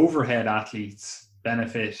overhead athletes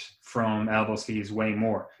benefit from elbow sleeves way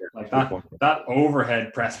more. Like that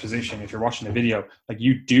overhead press position, if you're watching the video, like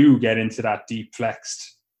you do get into that deep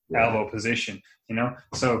flexed elbow position,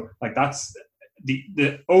 so like that's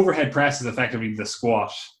the overhead press is effectively the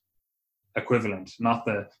squat equivalent, not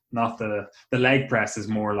the leg press is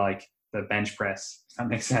more like the bench press, if that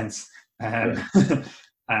makes sense.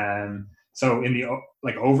 So in the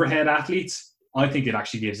like overhead athletes, I think it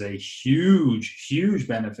actually gives a huge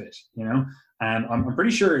benefit, and I'm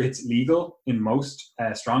pretty sure it's legal in most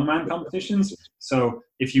strongman competitions. So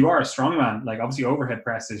if you are a strongman, like obviously overhead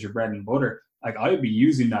press is your bread and butter. Like I would be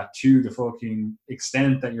using that to the fucking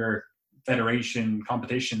extent that your federation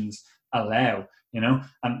competitions allow, and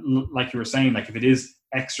like you were saying, like if it is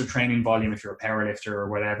extra training volume, if you're a powerlifter or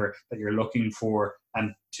whatever that you're looking for,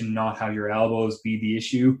 and to not have your elbows be the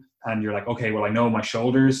issue, and you're like, okay, well I know my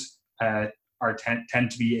shoulders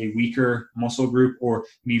tend to be a weaker muscle group or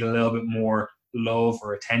need a little bit more love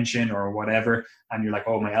or attention or whatever, and you're like,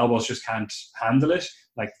 oh, my elbows just can't handle it.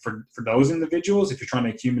 Like for those individuals, if you're trying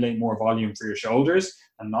to accumulate more volume for your shoulders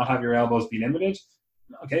and not have your elbows be limited,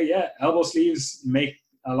 okay, yeah, elbow sleeves make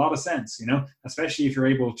a lot of sense, you know, especially if you're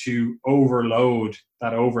able to overload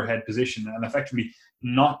that overhead position and effectively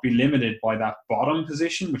not be limited by that bottom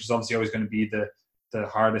position, which is obviously always going to be the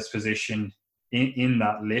hardest position in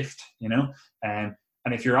that lift, you know. And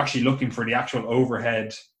if you're actually looking for the actual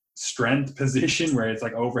overhead strength position where it's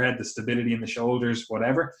like overhead, the stability in the shoulders,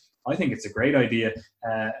 whatever, I think it's a great idea,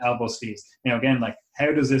 elbow sleeves. Now, again, like,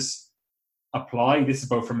 how does this apply? This is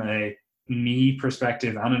both from a knee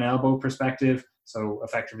perspective and an elbow perspective. So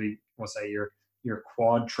effectively, we'll say your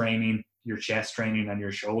quad training, your chest training, and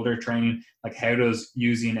your shoulder training. Like, how does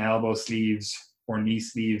using elbow sleeves or knee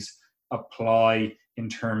sleeves apply in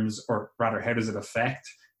terms, or rather, how does it affect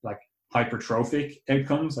like hypertrophic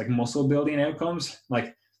outcomes, like muscle building outcomes?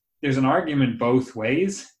 Like, there's an argument both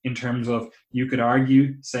ways in terms of, you could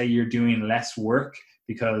argue, say you're doing less work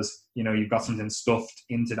because, you know, you've got something stuffed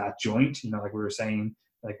into that joint, you know, like we were saying,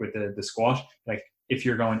 like with the squat. Like, if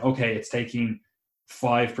you're going, okay, it's taking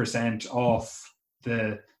 5% off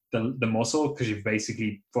the muscle because you've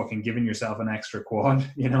basically fucking given yourself an extra quad,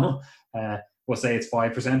 you know, we'll say it's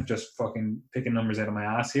 5%, just fucking picking numbers out of my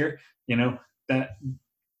ass here, you know, that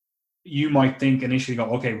you might think initially, go,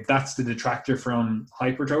 okay, that's the detractor from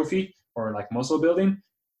hypertrophy or like muscle building,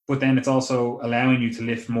 but then it's also allowing you to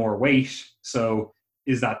lift more weight. So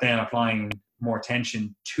is that then applying more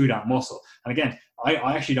tension to that muscle? And again,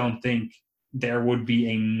 I actually don't think there would be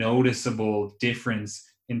a noticeable difference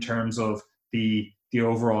in terms of the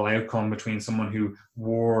overall outcome between someone who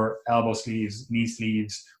wore elbow sleeves, knee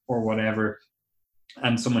sleeves, or whatever,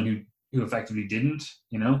 and someone who effectively didn't,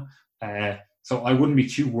 you know. So I wouldn't be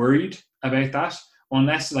too worried about that,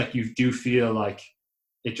 unless like you do feel like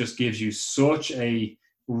it just gives you such a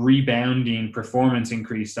rebounding performance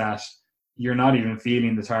increase that you're not even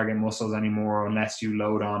feeling the target muscles anymore unless you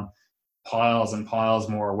load on piles and piles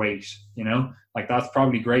more weight, you know. Like, that's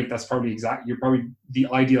probably great. That's probably you're probably the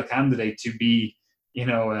ideal candidate to be, you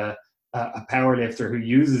know, a power lifter who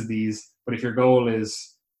uses these. But if your goal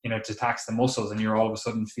is, you know, to tax the muscles, and you're all of a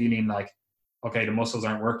sudden feeling like, okay, the muscles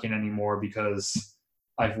aren't working anymore because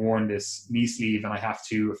I've worn this knee sleeve and I have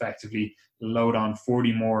to effectively load on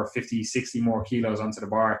 40 more, 50, 60 more kilos onto the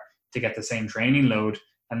bar to get the same training load,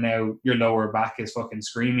 and now your lower back is fucking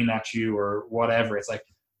screaming at you or whatever. It's like,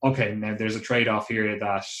 okay, now there's a trade-off here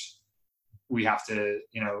that we have to,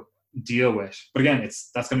 you know, deal with. But again,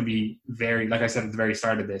 that's going to be very, like I said at the very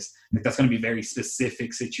start of this, like, that's going to be a very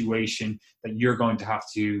specific situation that you're going to have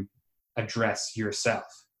to address yourself,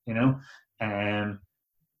 you know.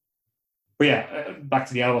 But yeah, back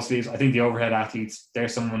to the elbow sleeves. I think the overhead athletes, they're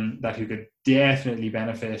someone who could definitely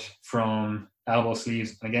benefit from elbow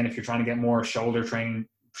sleeves. And again, if you're trying to get more shoulder training,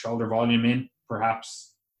 shoulder volume in,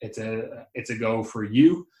 perhaps it's a go for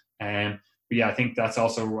you. But yeah, I think that's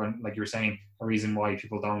also, like you were saying, a reason why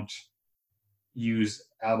people don't use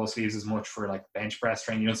elbow sleeves as much for like bench press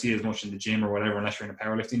training. You don't see it as much in the gym or whatever, unless you're in a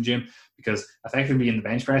powerlifting gym, because effectively in the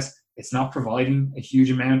bench press, it's not providing a huge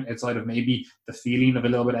amount outside of maybe the feeling of a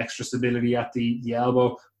little bit extra stability at the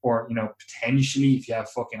elbow, or, you know, potentially if you have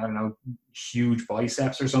fucking, I don't know, huge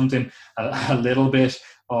biceps or something, a little bit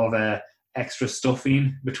of extra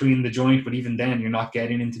stuffing between the joint. But even then, you're not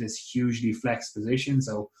getting into this hugely flexed position.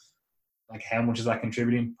 So like, how much is that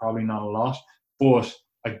contributing? Probably not a lot. But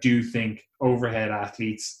I do think overhead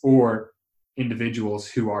athletes or individuals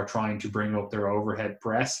who are trying to bring up their overhead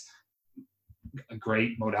press, a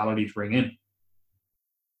great modality to bring in.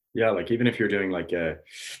 Yeah, like, even if you're doing like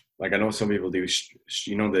I know some people do,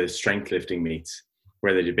 you know, the strength lifting meets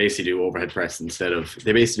where they basically do overhead press instead of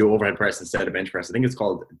bench press. I think it's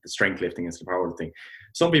called the strength lifting instead of powerlifting.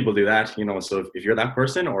 Some people do that, you know. So if you're that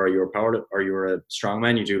person, or you're a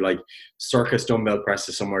strongman, you do like circus dumbbell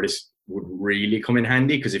presses somewhere. This would really come in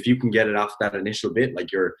handy, because if you can get it off that initial bit,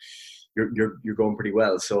 like, you're going pretty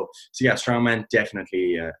well. So yeah, strongman,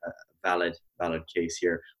 definitely a valid case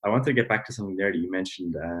here. I wanted to get back to something there that you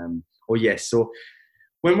mentioned. So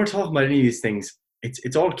when we're talking about any of these things,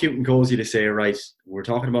 it's all cute and cozy to say, right, we're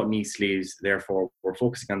talking about knee sleeves, therefore we're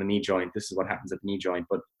focusing on the knee joint. This is what happens at the knee joint.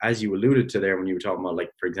 But as you alluded to there, when you were talking about,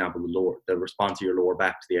 like, for example, the response to your lower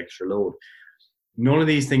back to the extra load, none of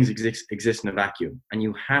these things exist in a vacuum. And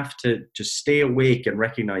you have to just stay awake and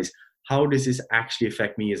recognize, how does this actually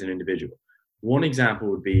affect me as an individual? One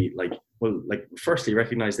example would be firstly,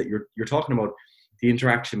 recognize that you're talking about the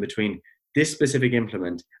interaction between this specific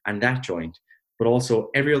implement and that joint, but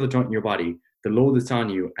also every other joint in your body, the load that's on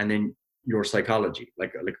you, and then your psychology.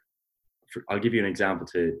 I'll give you an example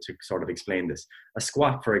to sort of explain this. A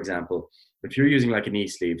squat, for example, if you're using like a knee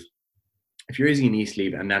sleeve,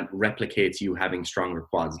 and that replicates you having stronger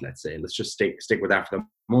quads, let's say, let's just stick with that for the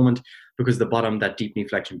moment, because the bottom, that deep knee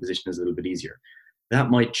flexion position, is a little bit easier. that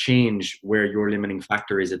might change where your limiting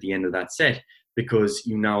factor is at the end of that set, because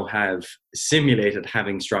you now have simulated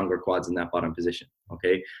having stronger quads in that bottom position.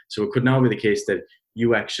 Okay. So it could now be the case that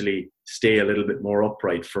you actually stay a little bit more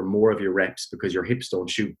upright for more of your reps because your hips don't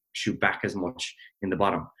shoot back as much in the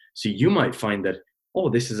bottom. So you might find that, oh,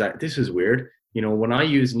 this is weird. You know, when I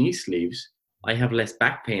use knee sleeves, I have less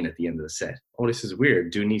back pain at the end of the set. Oh, this is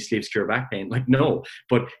weird. Do knee sleeves cure back pain? Like, no,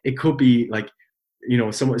 but it could be like, you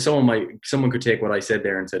know, someone could take what I said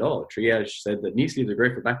there and said, oh, Triage said that knee sleeves are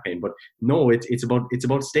great for back pain. But no, it's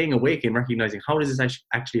about staying awake and recognizing, how does this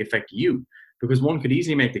actually affect you? Because one could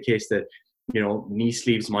easily make the case that, you know, knee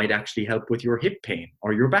sleeves might actually help with your hip pain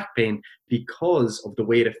or your back pain because of the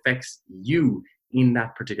way it affects you in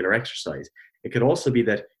that particular exercise. It could also be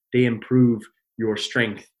that they improve your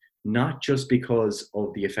strength, not just because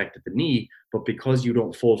of the effect at the knee, but because you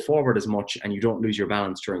don't fall forward as much and you don't lose your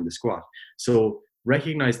balance during the squat. So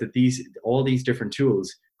recognize that all these different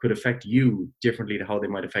tools could affect you differently to how they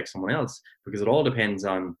might affect someone else, because it all depends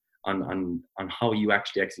on how you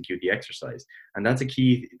actually execute the exercise. And that's a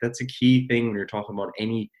key thing when you're talking about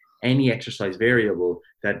any exercise variable,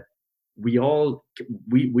 that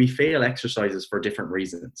we fail exercises for different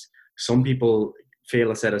reasons. Some people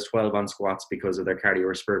fail a set of 12 on squats because of their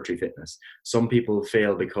cardiorespiratory fitness. Some people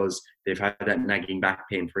fail because they've had that nagging back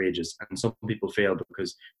pain for ages. And some people fail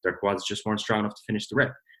because their quads just weren't strong enough to finish the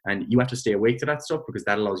rep. And you have to stay awake to that stuff, because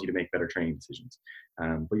that allows you to make better training decisions.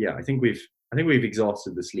 But yeah, I think we've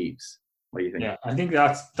exhausted the sleeves. What do you think? Yeah, I think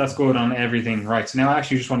that's good on everything. Right. So now I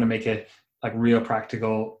actually just want to make it like real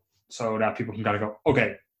practical so that people can kind of go,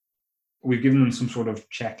 okay, we've given them some sort of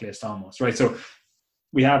checklist almost, right? So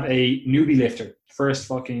we have a newbie lifter, first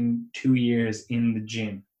fucking 2 years in the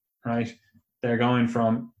gym, right? They're going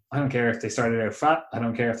from, I don't care if they started out fat, I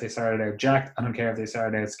don't care if they started out jacked, I don't care if they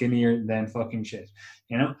started out skinnier than fucking shit.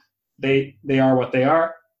 You know, they are what they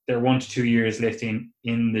are. They're 1 to 2 years lifting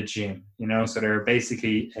in the gym, you know, so they're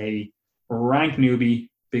basically a rank newbie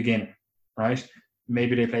beginner, right?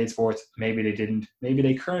 Maybe they played sports, maybe they didn't, maybe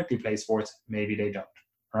they currently play sports, maybe they don't,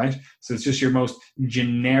 right? So it's just your most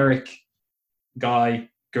generic guy,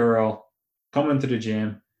 girl, coming to the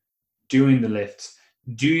gym, doing the lifts.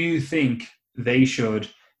 Do you think they should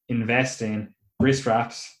invest in wrist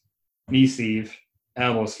wraps, knee sleeve,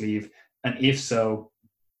 elbow sleeve? And if so,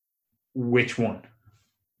 which one?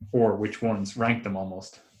 Or which ones? Rank them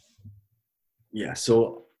almost. Yeah,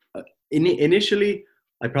 so initially,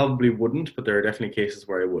 I probably wouldn't, but there are definitely cases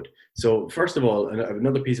where I would. So first of all,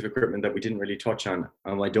 another piece of equipment that we didn't really touch on,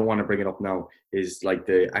 I don't want to bring it up now, is like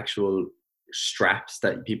the actual straps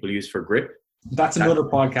that people use for grip. That's another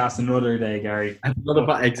podcast another day, Gary.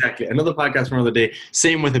 Exactly, another podcast for another day.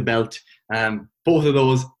 Same with a belt. Both of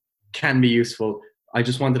those can be useful. I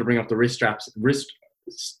just wanted to bring up the wrist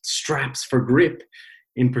straps for grip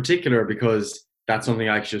in particular, because that's something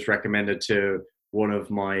I just recommended to one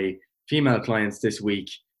of my female clients this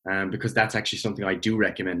week, because that's actually something I do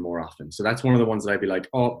recommend more often. So that's one of the ones that I'd be like,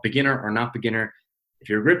 oh, beginner or not beginner, if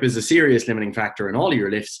your grip is a serious limiting factor in all of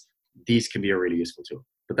your lifts, these can be a really useful tool.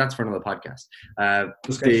 But that's for another podcast.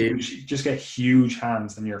 Just get huge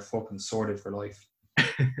hands and you're fucking sorted for life.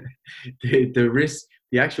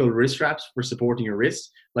 the actual wrist straps for supporting your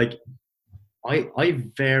wrist, like I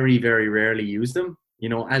very, very rarely use them. You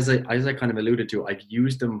know, as I kind of alluded to, I've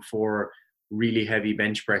used them for really heavy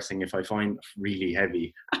bench pressing. If I find really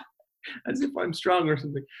heavy, as if I'm strong or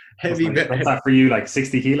something. Heavy. What's that for you? Like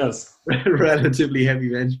 60 kilos? Relatively heavy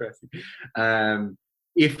bench pressing.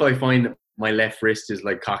 If I find my left wrist is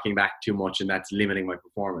like cocking back too much and that's limiting my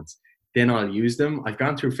performance, then I'll use them. I've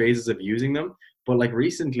gone through phases of using them, but like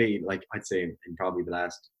recently, like I'd say in probably the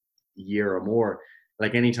last year or more,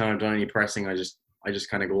 like anytime I've done any pressing, I just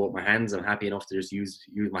kind of go with my hands. I'm happy enough to just use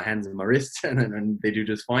my hands and my wrists, and they do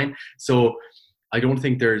just fine. So I don't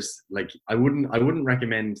think there's like, I wouldn't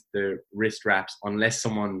recommend the wrist wraps unless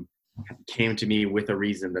someone came to me with a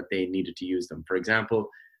reason that they needed to use them. For example,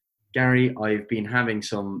 Gary, I've been having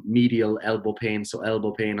some medial elbow pain, so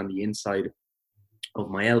elbow pain on the inside of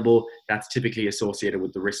my elbow. That's typically associated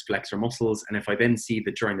with the wrist flexor muscles. And if I then see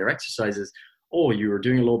that during their exercises, oh, you were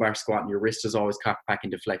doing a low bar squat and your wrist is always cocked back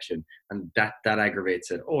into flexion, and that aggravates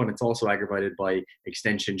it. Oh, and it's also aggravated by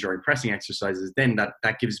extension during pressing exercises. Then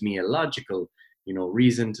that gives me a logical,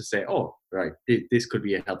 reason to say, oh, right, this could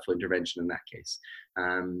be a helpful intervention in that case.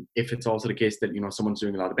 If it's also the case that, someone's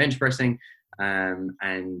doing a lot of bench pressing,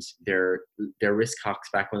 and their wrist cocks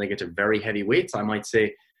back when they get to very heavy weights, I might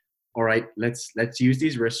say, all right, let's use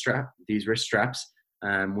these wrist straps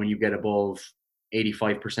when you get above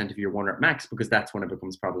 85% of your 1 rep max, because that's when it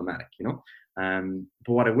becomes problematic.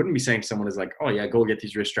 But what I wouldn't be saying to someone is like, oh yeah, go get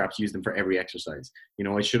these wrist straps, use them for every exercise.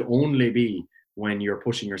 It should only be when you're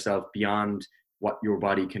pushing yourself beyond what your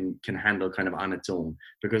body can handle kind of on its own,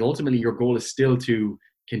 because ultimately your goal is still to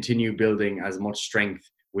continue building as much strength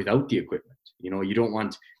without the equipment. You don't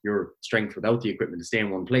want your strength without the equipment to stay in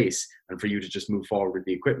one place and for you to just move forward with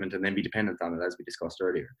the equipment and then be dependent on it, as we discussed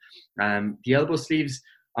earlier. The elbow sleeves,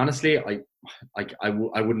 honestly, I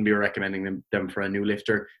wouldn't be recommending them for a new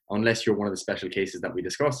lifter unless you're one of the special cases that we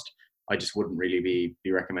discussed. I just wouldn't really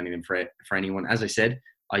be recommending them for anyone. As I said,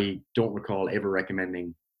 I don't recall ever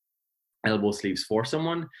recommending elbow sleeves for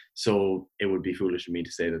someone, so it would be foolish of me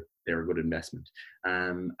to say that they're a good investment.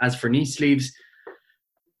 As for knee sleeves,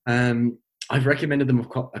 I've recommended them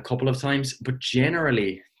a couple of times, but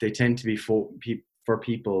generally they tend to be for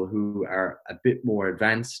people who are a bit more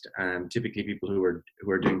advanced, typically people who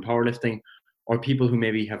are doing powerlifting, or people who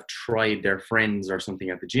maybe have tried their friends or something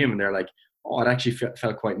at the gym and they're like, oh, it actually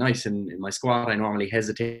felt quite nice in my squat. I normally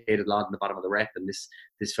hesitated a lot in the bottom of the rep, and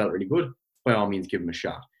this felt really good. By all means, give them a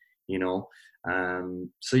shot.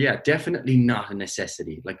 So yeah, definitely not a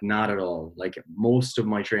necessity, like not at all. Like most of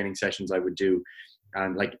my training sessions I would do,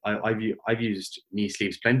 and like I've used knee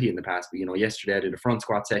sleeves plenty in the past, but yesterday I did a front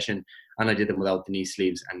squat session and I did them without the knee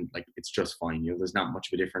sleeves, and like it's just fine. There's not much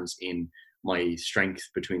of a difference in my strength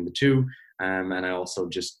between the two, and I also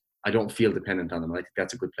I don't feel dependent on them. I think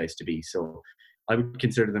that's a good place to be. So I would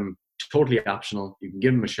consider them totally optional. You can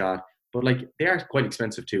give them a shot, but like they are quite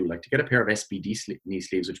expensive too. Like to get a pair of SBD knee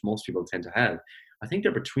sleeves, which most people tend to have, I think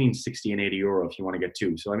they're between 60 and 80 euro if you want to get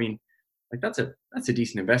two. So I mean, like that's a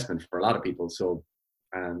decent investment for a lot of people. So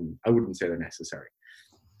I wouldn't say they're necessary.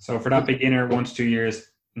 So for that beginner 1 to 2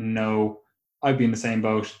 years, no, I'd be in the same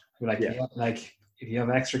boat. Like, yeah, like if you have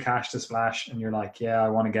extra cash to splash and you're like, yeah, I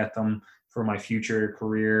want to get them for my future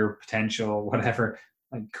career potential, whatever,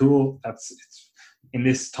 like cool. It's in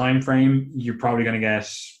this time frame, you're probably going to get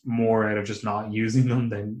more out of just not using them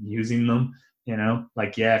than using them.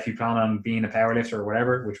 Like, yeah, if you plan on being a powerlifter or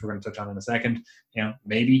whatever, which we're going to touch on in a second,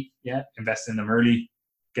 maybe, yeah, invest in them early,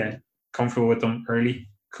 get comfortable with them early.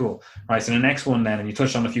 Cool. Right. So the next one then, and you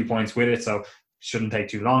touched on a few points with it, so it shouldn't take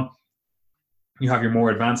too long. You have your more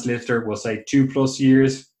advanced lifter, we'll say 2+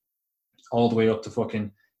 years, all the way up to fucking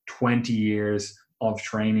 20 years of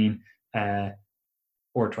training,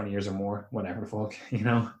 or 20 years or more, whatever the fuck,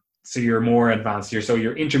 So you're more advanced.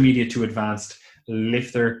 You're intermediate to advanced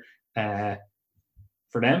lifter.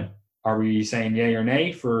 For them, are we saying yay or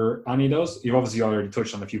nay for any of those? You've obviously already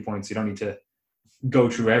touched on a few points. You don't need to go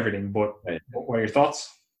through everything, but what are your thoughts?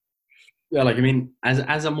 Yeah, like I mean,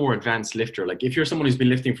 as a more advanced lifter, like if you're someone who's been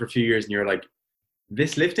lifting for a few years and you're like,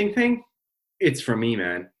 this lifting thing, it's for me,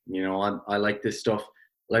 man. I like this stuff.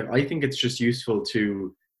 Like I think it's just useful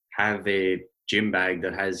to have a gym bag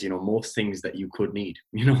that has most things that you could need.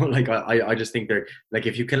 Like I just think they're like,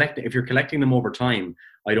 if you're collecting them over time,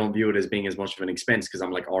 I don't view it as being as much of an expense, because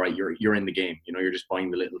I'm like, all right, you're in the game. You're just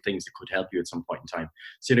buying the little things that could help you at some point in time.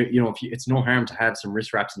 So it's no harm to have some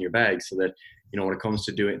wrist wraps in your bag, so that when it comes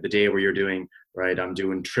to doing the day where you're doing right, I'm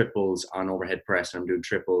doing triples on overhead press and I'm doing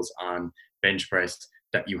triples on bench press,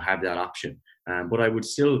 that you have that option. But I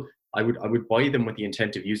would buy them with the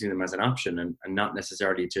intent of using them as an option, and not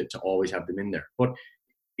necessarily to always have them in there. But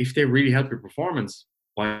if they really help your performance,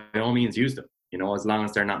 by all means use them, as long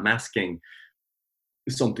as they're not masking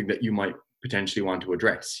something that you might potentially want to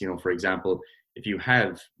address. For example, if you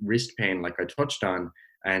have wrist pain, like I touched on,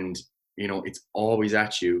 and it's always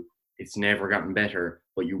at you, it's never gotten better,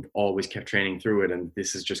 but you've always kept training through it, and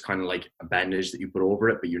this is just kind of like a bandage that you put over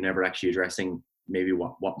it, but you're never actually addressing maybe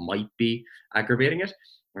what might be aggravating it,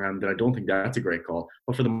 then I don't think that's a great call.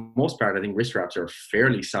 But for the most part, I think wrist wraps are a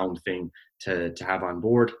fairly sound thing to have on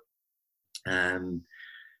board.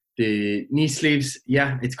 The knee sleeves,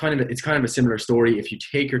 yeah, it's kind of a similar story. If you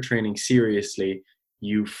take your training seriously,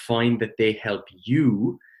 you find that they help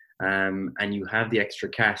you, and you have the extra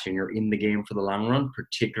cash and you're in the game for the long run,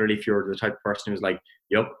 particularly if you're the type of person who's like,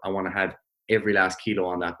 yep, I want to have every last kilo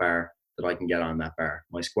on that bar that I can get on that bar.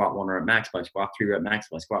 My squat 1 rep max, my squat 3 rep max,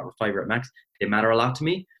 my squat 5 rep max, they matter a lot to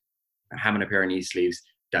me. Having a pair of knee sleeves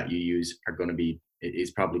that you use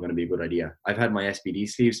is probably going to be a good idea. I've had my SBD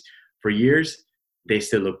sleeves for years. They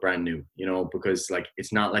still look brand new, because like,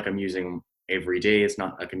 it's not like I'm using them every day. It's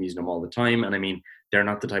not like I'm using them all the time. And I mean, they're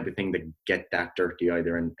not the type of thing that get that dirty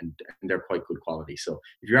either. And they're quite good quality. So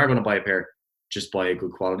if you are going to buy a pair, just buy a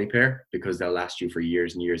good quality pair, because they'll last you for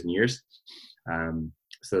years and years and years.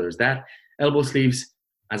 So there's that. Elbow sleeves,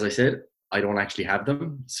 as I said, I don't actually have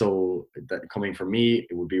them. So that coming from me,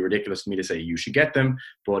 it would be ridiculous for me to say you should get them.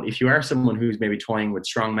 But if you are someone who's maybe toying with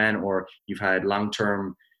strongman, or you've had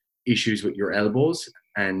long-term issues with your elbows,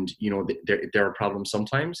 and there are problems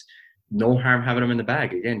sometimes, no harm having them in the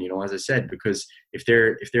bag again, as I said, because if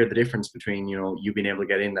they're the difference between you being able to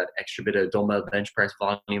get in that extra bit of dumbbell bench press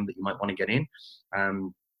volume that you might want to get in,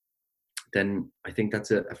 then I think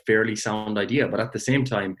that's a fairly sound idea. But at the same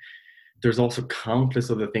time, there's also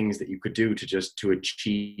countless other things that you could do to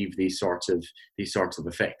achieve these sorts of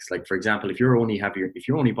effects. Like, for example, if you're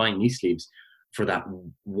only buying knee sleeves for that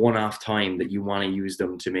one-off time that you want to use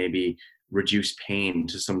them to maybe reduce pain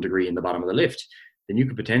to some degree in the bottom of the lift, then you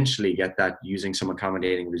could potentially get that using some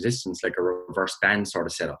accommodating resistance, like a reverse band sort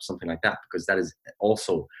of setup, something like that, because that is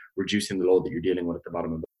also reducing the load that you're dealing with at the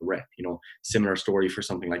bottom of the rep. Similar story for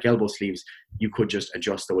something like elbow sleeves. You could just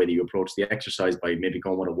adjust the way that you approach the exercise by maybe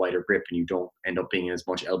going with a wider grip, and you don't end up being in as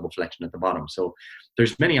much elbow flexion at the bottom. So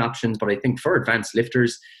there's many options, but I think for advanced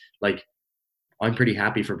lifters, like, I'm pretty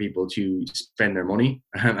happy for people to spend their money,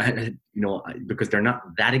 because they're not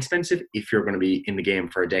that expensive if you're going to be in the game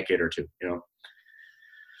for a decade or two,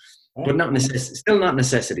 But still not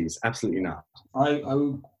necessities. Absolutely not. I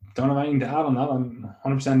don't have anything to add on that. I'm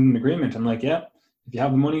 100% in agreement. I'm like, yeah, if you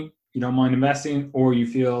have the money, you don't mind investing, or you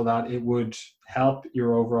feel that it would help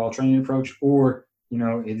your overall training approach, or,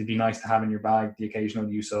 it'd be nice to have in your bag the occasional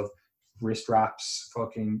use of wrist wraps,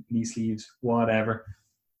 fucking knee sleeves, whatever.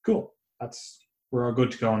 Cool. We're all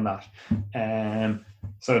good to go on that.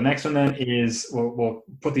 So the next one then is, we'll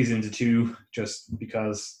put these into two just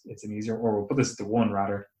because it's an easier, or we'll put this into one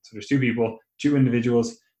rather. So there's two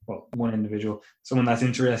individuals, one individual, someone that's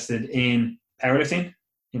interested in powerlifting,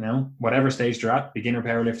 whatever stage they're at, beginner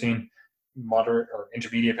powerlifting, moderate or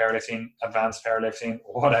intermediate powerlifting, advanced powerlifting,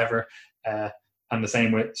 whatever, and the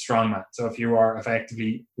same with strongman. So if you are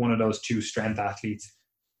effectively one of those two strength athletes,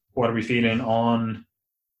 what are we feeling on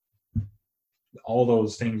all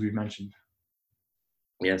those things we've mentioned?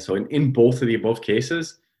 Yeah, so in both of the above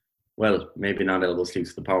cases, well, maybe not elbow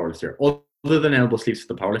sleeves for the powerlifter. Other than elbow sleeves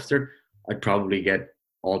for the powerlifter, I'd probably get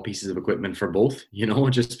all pieces of equipment for both,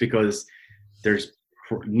 just because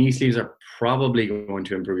knee sleeves are probably going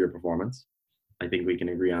to improve your performance. I think we can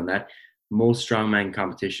agree on that. Most strongman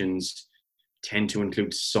competitions tend to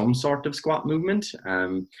include some sort of squat movement,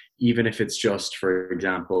 even if it's just, for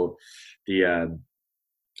example,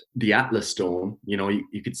 the Atlas stone.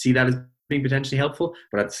 You could see that as being potentially helpful,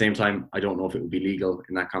 but at the same time, I don't know if it would be legal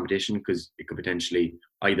in that competition, because it could potentially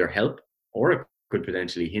either help or it could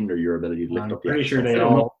potentially hinder your ability to lift up. I'm pretty sure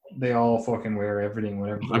they all fucking wear everything,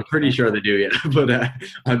 whatever. I'm pretty sure they do, yeah. But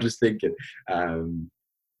I'm just thinking.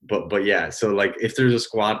 But yeah, so like, if there's a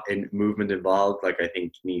squat and movement involved, like, I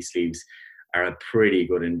think knee sleeves are a pretty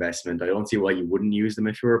good investment. I don't see why you wouldn't use them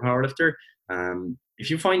if you're a powerlifter. If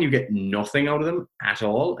you find you get nothing out of them at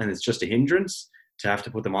all, and it's just a hindrance to have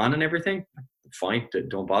to put them on and everything, fine,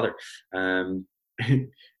 don't bother.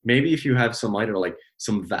 Maybe if you have some, I don't know, like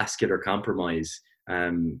some vascular compromise, I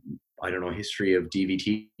don't know, history of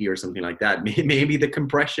DVT or something like that, maybe the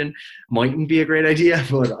compression mightn't be a great idea,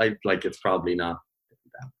 but it's probably not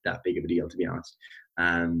that big of a deal, to be honest.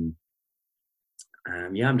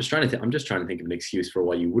 Yeah, I'm just trying to think of an excuse for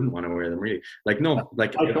why you wouldn't want to wear them, really. Like, no,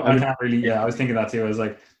 like, I can't really. Yeah, I was thinking that too. I was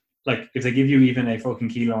like if they give you even a fucking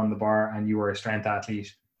kilo on the bar and you were a strength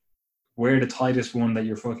athlete, wear the tightest one that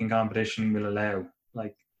your fucking competition will allow.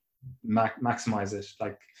 Like, maximize it.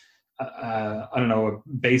 Like, I don't know, a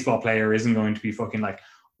baseball player isn't going to be fucking like,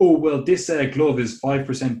 oh, well, this glove is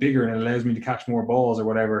 5% bigger and it allows me to catch more balls or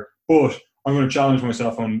whatever, but I'm going to challenge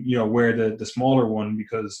myself and, wear the smaller one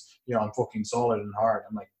because, I'm fucking solid and hard.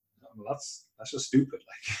 I'm like, well, that's just stupid.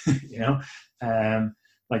 Like,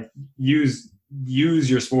 like, use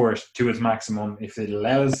your sport to its maximum. If it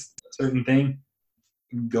allows a certain thing,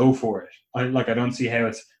 go for it. I don't see how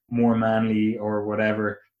it's more manly or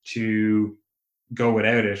whatever to go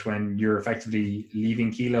without it when you're effectively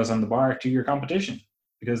leaving kilos on the bar to your competition,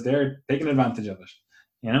 because they're taking advantage of it,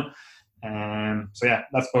 so yeah,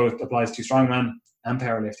 that's both applies to strongman and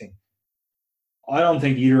powerlifting. I don't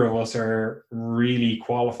think either of us are really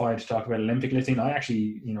qualified to talk about Olympic lifting. I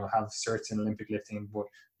actually, have certs in Olympic lifting, but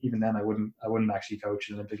even then I wouldn't actually coach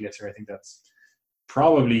an Olympic lifter. I think that's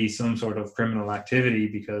probably some sort of criminal activity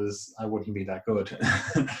because I wouldn't be that good.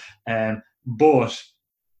 But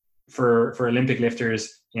for Olympic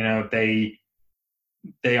lifters, they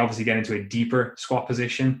obviously get into a deeper squat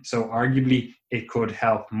position. So arguably it could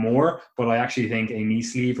help more, but I actually think a knee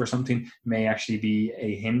sleeve or something may actually be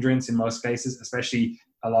a hindrance in most cases, especially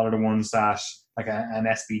a lot of the ones that, like an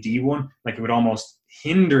SBD one, like it would almost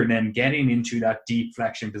hinder them getting into that deep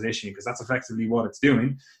flexion position, because that's effectively what it's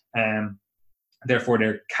doing. Therefore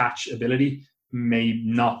their catch ability may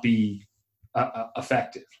not be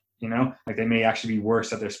effective, you know, like they may actually be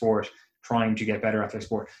worse at their sport trying to get better at their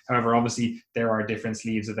sport. However, obviously there are different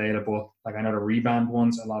sleeves available. Like I know the reband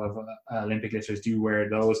ones, a lot of Olympic lifters do wear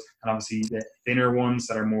those, and obviously the thinner ones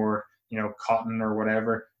that are more, you know, cotton or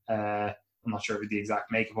whatever. I'm not sure of the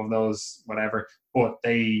exact makeup of those, whatever, but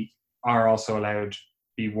they are also allowed to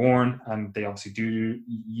be worn, and they obviously do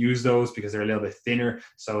use those because they're a little bit thinner.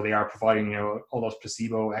 So they are providing, you know, all those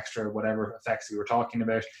placebo, extra, whatever effects we were talking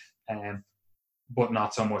about. But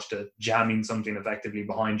not so much to jamming something effectively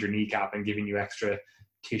behind your kneecap and giving you extra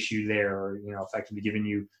tissue there, or, you know, effectively giving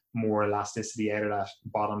you more elasticity out of that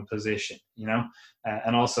bottom position, you know.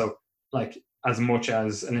 And also, like, as much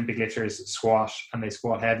as Olympic lifters squat and they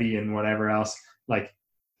squat heavy and whatever else, like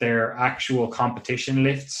their actual competition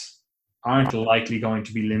lifts aren't likely going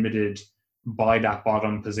to be limited by that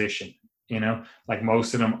bottom position, you know. Like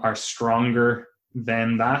most of them are stronger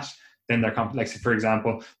than that. Then their like, for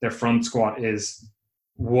example, their front squat is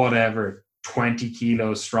whatever 20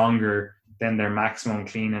 kilos stronger than their maximum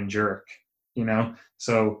clean and jerk, you know.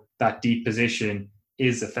 So that deep position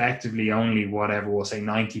is effectively only whatever, we'll say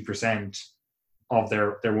 90% of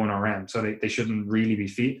their 1RM. So they shouldn't really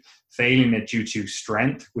be failing it due to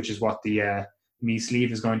strength, which is what the knee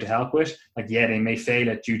sleeve is going to help with. Like, yeah, they may fail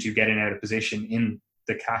it due to getting out of position in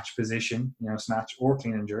the catch position, you know, snatch or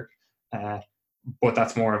clean and jerk. But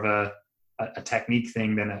that's more of a technique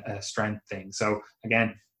thing than a strength thing. So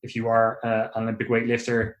again, if you are an Olympic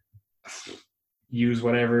weightlifter, use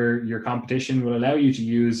whatever your competition will allow you to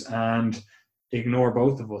use and ignore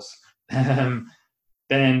both of us.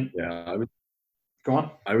 Then yeah, go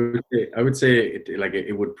on. I would say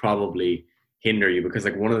it would probably hinder you, because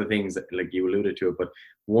like one of the things that, like you alluded to it, but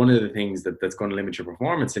one of the things that's going to limit your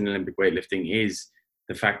performance in Olympic weightlifting is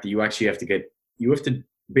the fact that you actually have to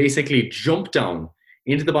basically jump down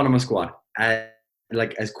into the bottom of squat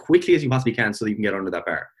as quickly as you possibly can so that you can get under that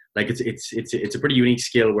bar. Like it's a pretty unique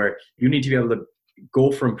skill where you need to be able to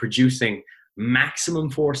go from producing maximum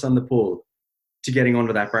force on the pull to getting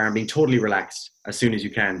under that bar and being totally relaxed as soon as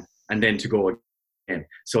you can, and then to go again.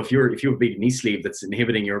 So if you have a big knee sleeve that's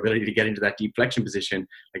inhibiting your ability to get into that deep flexion position,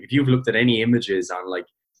 like if you've looked at any images on like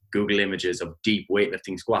Google images of deep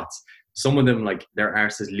weightlifting squats, some of them, like their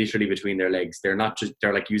arse is literally between their legs. They're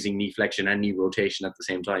like using knee flexion and knee rotation at the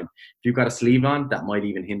same time. If you've got a sleeve on, that might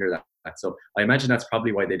even hinder that. So I imagine that's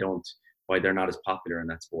probably why they're not as popular in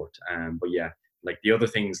that sport. But yeah, like the other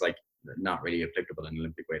things, like not really applicable in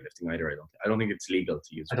Olympic weightlifting either. I don't think it's legal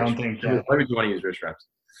to use. I don't think. Why would you want to use wrist wraps?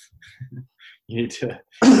 You need to.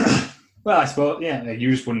 Well, I suppose, yeah,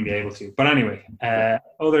 you just wouldn't be able to. But anyway,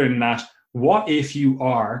 other than that, what if you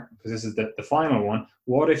are, because this is the final one,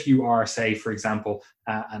 what if you are, say, for example,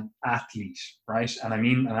 an athlete, right? And I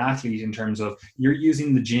mean an athlete in terms of you're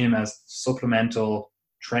using the gym as supplemental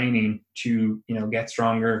training to, you know, get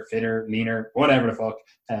stronger, fitter, leaner, whatever the fuck,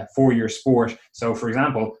 for your sport. So, for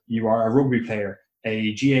example, you are a rugby player,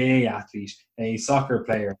 a GAA athlete, a soccer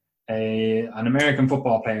player, an American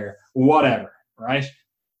football player, whatever, right?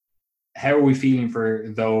 How are we feeling for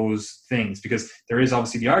those things? Because there is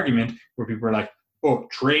obviously the argument where people are like, oh,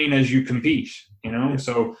 train as you compete, you know? Yeah.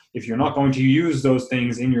 So if you're not going to use those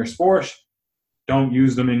things in your sport, don't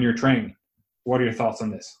use them in your training. What are your thoughts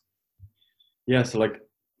on this? Yeah, so like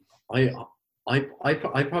I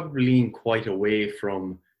probably lean quite away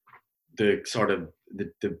from the sort of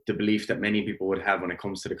the belief that many people would have when it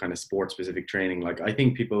comes to the kind of sport specific training. Like I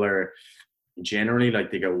think people are generally,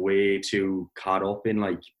 like, they get way too caught up in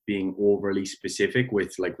like being overly specific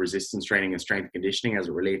with like resistance training and strength conditioning as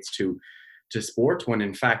it relates to sport, when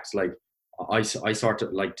in fact, like I sort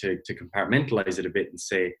of like to compartmentalize it a bit and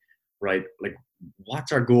say, right, like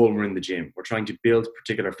what's our goal when we're in the gym? We're trying to build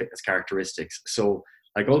particular fitness characteristics. So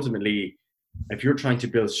like ultimately, if you're trying to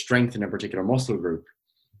build strength in a particular muscle group,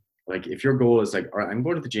 like if your goal is like, all right, I'm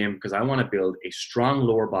going to the gym because I want to build a strong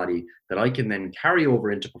lower body that I can then carry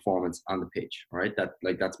over into performance on the pitch, all right?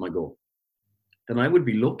 That's my goal. Then I would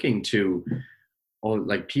be looking to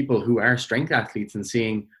like people who are strength athletes and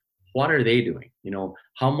seeing what are they doing? You know,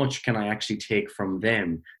 how much can I actually take from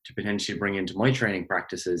them to potentially bring into my training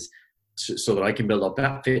practices so that I can build up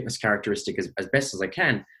that fitness characteristic as best as I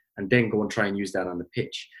can, and then go and try and use that on the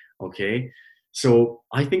pitch. Okay. So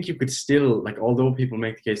I think you could still, like, although people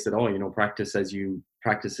make the case that, oh, you know, practice as you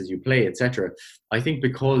play, etc. I think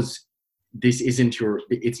because this isn't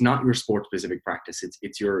it's not your sport specific practice.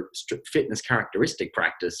 It's your fitness characteristic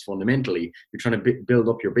practice. Fundamentally, you're trying to build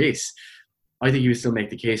up your base. I think you still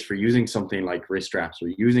make the case for using something like wrist straps or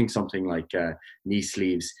using something like knee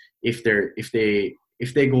sleeves if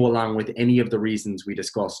if they go along with any of the reasons we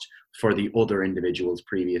discussed for the other individuals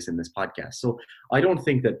previous in this podcast. So I don't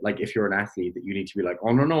think that, like, if you're an athlete, that you need to be like,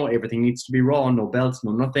 oh no, everything needs to be raw, no belts,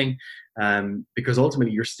 no nothing, because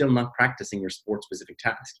ultimately you're still not practicing your sport specific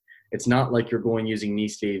task. It's not like you're going using knee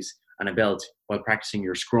sleeves and a belt while practicing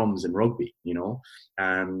your scrums in rugby, you know.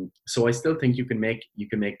 So I still think you can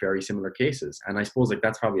make very similar cases, and I suppose like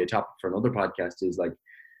that's probably a topic for another podcast, is like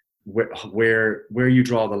where you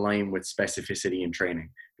draw the line with specificity in training,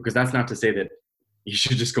 because that's not to say that you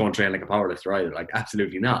should just go and train like a powerlifter either, like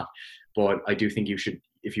absolutely not. But I do think you should,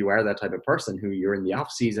 if you are that type of person who you're in the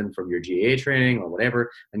off season from your GA training or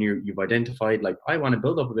whatever, and you've identified like, I want to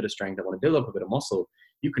build up a bit of strength, I want to build up a bit of muscle,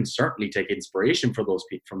 you can certainly take inspiration from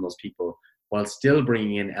those people while still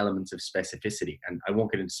bringing in elements of specificity. And I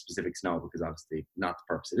won't get into specifics now because obviously not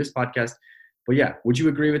the purpose of this podcast. But yeah, would you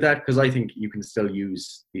agree with that? Because I think you can still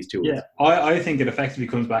use these tools. Yeah, I think it effectively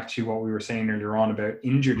comes back to what we were saying earlier on about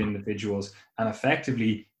injured individuals, and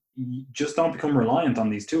effectively just don't become reliant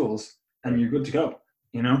on these tools and you're good to go.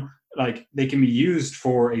 You know, like they can be used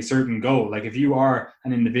for a certain goal. Like if you are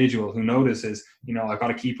an individual who notices, you know, I've got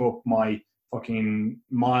to keep up my fucking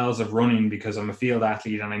miles of running because I'm a field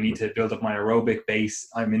athlete and I need to build up my aerobic base.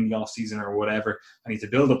 I'm in the off season or whatever. I need to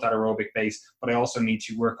build up that aerobic base, but I also need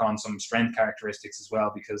to work on some strength characteristics as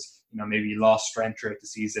well, because, you know, maybe you lost strength throughout the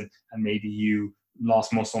season and maybe you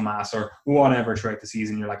lost muscle mass or whatever throughout the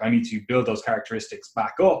season. You're like, I need to build those characteristics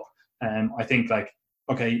back up. And I think like,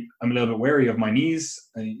 okay, I'm a little bit wary of my knees.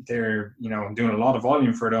 They're, you know, I'm doing a lot of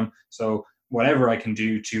volume for them. So whatever I can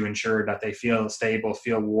do to ensure that they feel stable,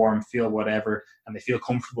 feel warm, feel whatever, and they feel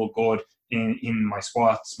comfortable, good in my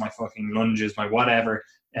squats, my fucking lunges, my whatever.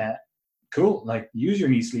 Cool. Like use your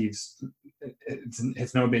knee sleeves.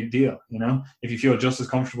 It's no big deal. You know, if you feel just as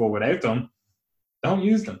comfortable without them, don't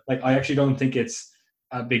use them. Like I actually don't think it's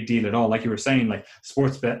a big deal at all. Like you were saying, like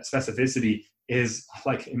sports specificity is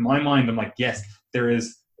like, in my mind, I'm like, yes, there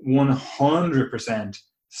is 100%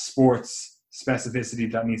 sports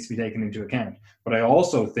specificity that needs to be taken into account. But I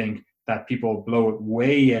also think that people blow it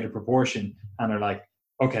way out of proportion and are like,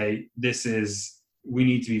 okay, we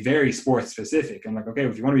need to be very sports specific. I'm like, okay,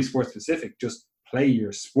 if you want to be sports specific, just play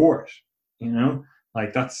your sport, you know,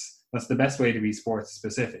 like that's the best way to be sports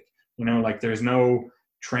specific. You know, like there's no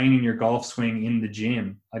training your golf swing in the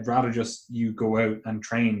gym. I'd rather just you go out and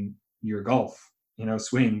train your golf, you know,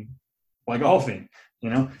 swing by golfing. You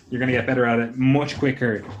know, you're going to get better at it much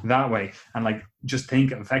quicker that way. And like, just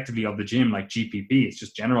think effectively of the gym like GPP. It's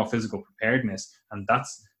just general physical preparedness. And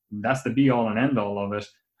that's the be all and end all of it.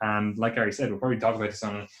 And like Gary said, we'll probably talk about this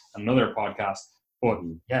on another podcast. But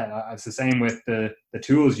yeah, it's the same with the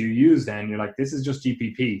tools you use then. You're like, this is just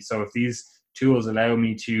GPP. So if these tools allow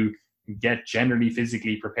me to get generally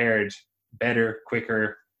physically prepared better,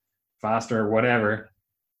 quicker, faster, whatever,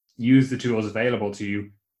 use the tools available to you.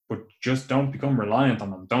 But just don't become reliant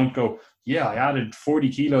on them. Don't go, yeah, I added 40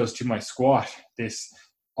 kilos to my squat this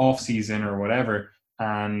off season or whatever,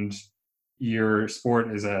 and your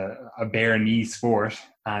sport is a bare knee sport,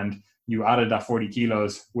 and you added that 40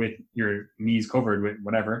 kilos with your knees covered with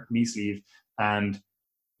whatever, knee sleeve, and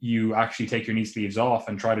you actually take your knee sleeves off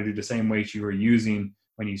and try to do the same weight you were using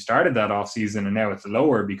when you started that off season, and now it's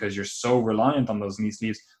lower because you're so reliant on those knee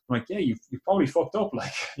sleeves. I'm like, yeah, you've probably fucked up.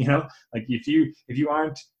 Like, you know, like if you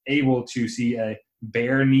aren't able to see a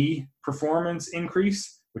bare knee performance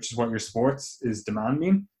increase, which is what your sports is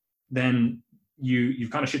demanding, then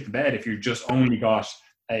you've kind of shit the bed if you just only got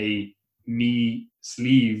a knee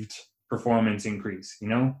sleeved performance increase, you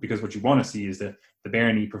know, because what you want to see is the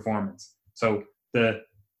bare knee performance. So the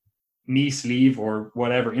knee sleeve or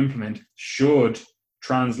whatever implement should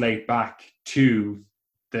translate back to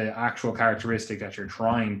the actual characteristic that you're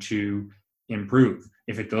trying to improve.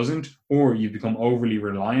 If it doesn't, or you become overly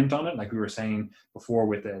reliant on it, like we were saying before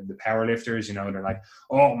with the power lifters, you know, they're like,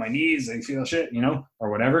 oh, my knees, they feel shit, you know, or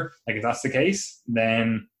whatever. Like if that's the case,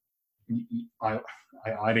 then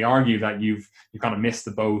I'd argue that you've kind of missed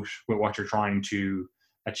the boat with what you're trying to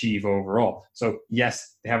achieve overall. So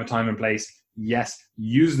yes, they have a time and place. Yes,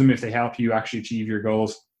 use them if they help you actually achieve your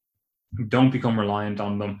goals. Don't become reliant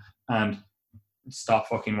on them, and stop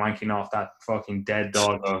fucking wanking off that fucking dead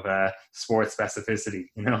dog of sports specificity,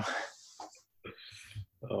 you know?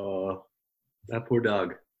 Oh, that poor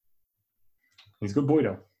dog. He's a good boy,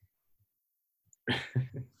 though.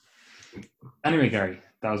 Anyway, Gary,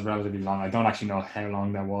 that was relatively long. I don't actually know how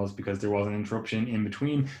long that was because there was an interruption in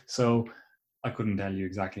between, so I couldn't tell you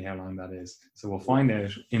exactly how long that is. So we'll find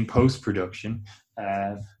out in post-production.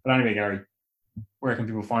 But anyway, Gary, where can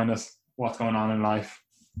people find us? What's going on in life?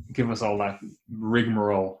 Give us all that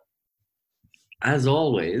rigmarole. As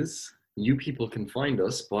always, You people can find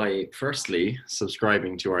us by firstly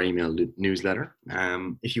subscribing to our email newsletter.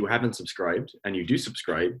 If you haven't subscribed and you do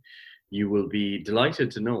subscribe, you will be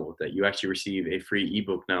delighted to know that you actually receive a free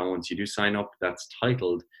ebook now once you do sign up. That's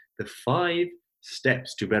titled The 5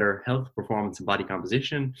 Steps to Better Health, Performance, and Body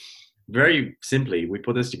Composition. Very simply, we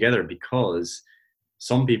put this together because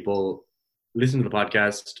some people listen to the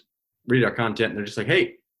podcast, read our content, and they're just like,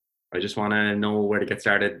 hey, I just want to know where to get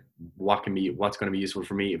started, what's going to be useful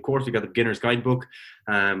for me. Of course, we got the beginner's guidebook,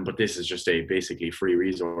 but this is just a basically free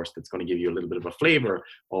resource that's going to give you a little bit of a flavor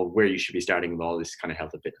of where you should be starting with all this kind of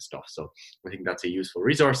health and fitness stuff. So I think that's a useful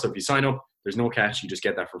resource. So if you sign up, there's no catch. You just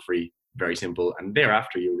get that for free. Very simple. And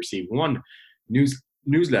thereafter, you'll receive one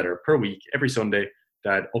newsletter per week, every Sunday,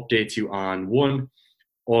 that updates you on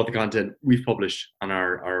all the content we've published on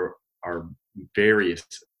our various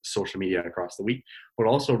social media across the week, but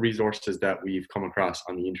also resources that we've come across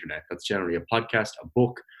on the internet. That's generally a podcast, a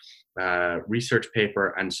book, research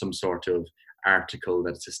paper, and some sort of article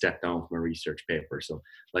that's a step down from a research paper. So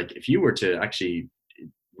like if you were to actually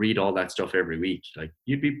read all that stuff every week, like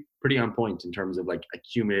you'd be pretty on point in terms of like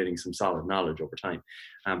accumulating some solid knowledge over time.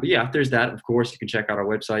 But yeah, there's that. Of course, you can check out our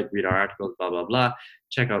website, read our articles, blah, blah, blah.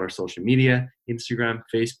 Check out our social media, Instagram,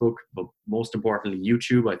 Facebook, but most importantly,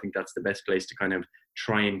 YouTube. I think that's the best place to kind of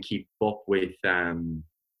try and keep up with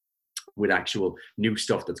actual new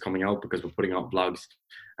stuff that's coming out, because we're putting out blogs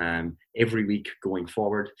every week going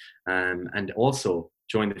forward. And also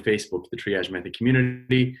join the Facebook, the Triage Method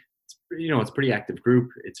community. It's a pretty active group.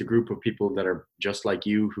 It's a group of people that are just like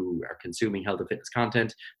you, who are consuming health and fitness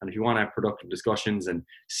content. And if you want to have productive discussions and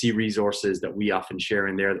see resources that we often share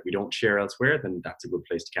in there that we don't share elsewhere, then that's a good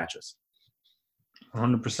place to catch us.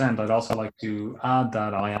 100%. I'd also like to add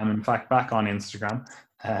that I am in fact back on Instagram,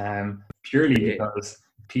 purely because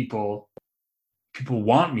people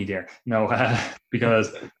want me there. No,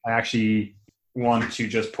 because I actually want to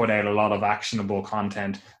just put out a lot of actionable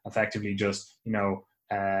content, effectively just,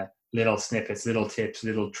 little snippets, little tips,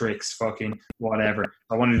 little tricks, fucking whatever.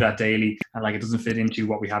 I want to do that daily, and like it doesn't fit into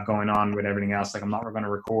what we have going on with everything else. Like I'm not going to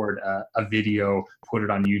record a video, put it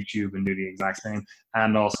on YouTube and do the exact same.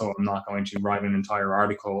 And also I'm not going to write an entire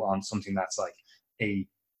article on something that's like a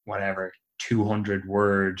 200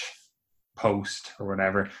 word post or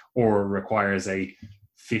whatever, or requires a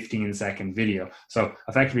 15-second video. So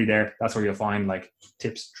effectively that's where you'll find like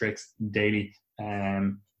tips, tricks daily.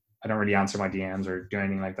 I don't really answer my DMs or do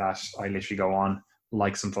anything like that. I literally go on,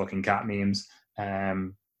 like some fucking cat memes,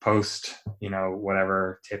 post,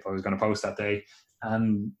 whatever tip I was going to post that day.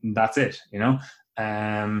 And that's it,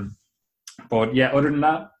 But yeah, other than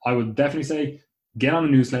that, I would definitely say get on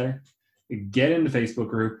the newsletter, get in the Facebook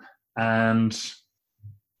group, and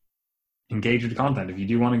engage with the content. If you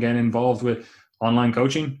do want to get involved with online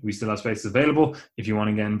coaching, we still have spaces available. If you want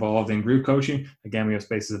to get involved in group coaching, again, we have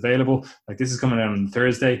spaces available. Like this is coming out on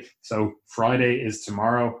Thursday. So Friday is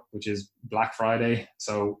tomorrow, which is Black Friday.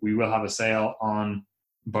 So we will have a sale on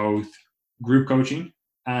both group coaching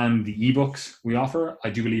and the ebooks we offer. I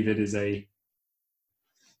do believe it is a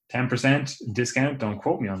 10% discount. Don't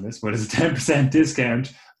quote me on this, but it's a 10%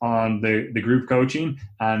 discount on the group coaching.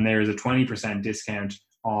 And there is a 20% discount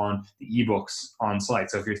on the ebooks on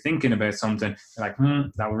site. So if you're thinking about something, you're like,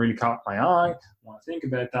 that would really caught my eye, I want to think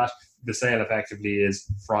about that. The sale effectively is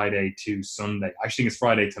Friday to Sunday. I think it's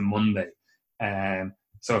Friday to Monday.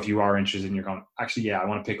 So if you are interested and you're going, actually, yeah, I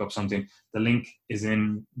want to pick up something, the link is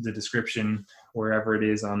in the description, wherever it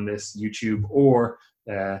is on this YouTube or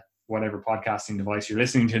whatever podcasting device you're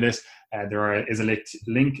listening to this. There is a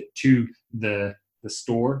link to the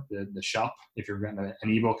store, the shop, if you're getting an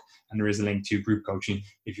ebook, and there is a link to group coaching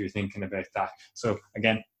if you're thinking about that. So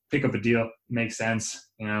again, pick up a deal, makes sense.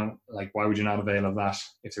 Like why would you not avail of that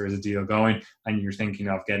if there is a deal going and you're thinking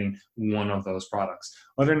of getting one of those products?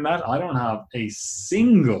 Other than that, I don't have a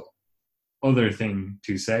single other thing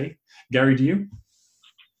to say. Gary, do you?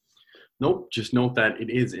 Nope, just note that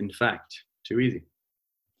it is in fact too easy.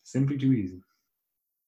 Simply too easy.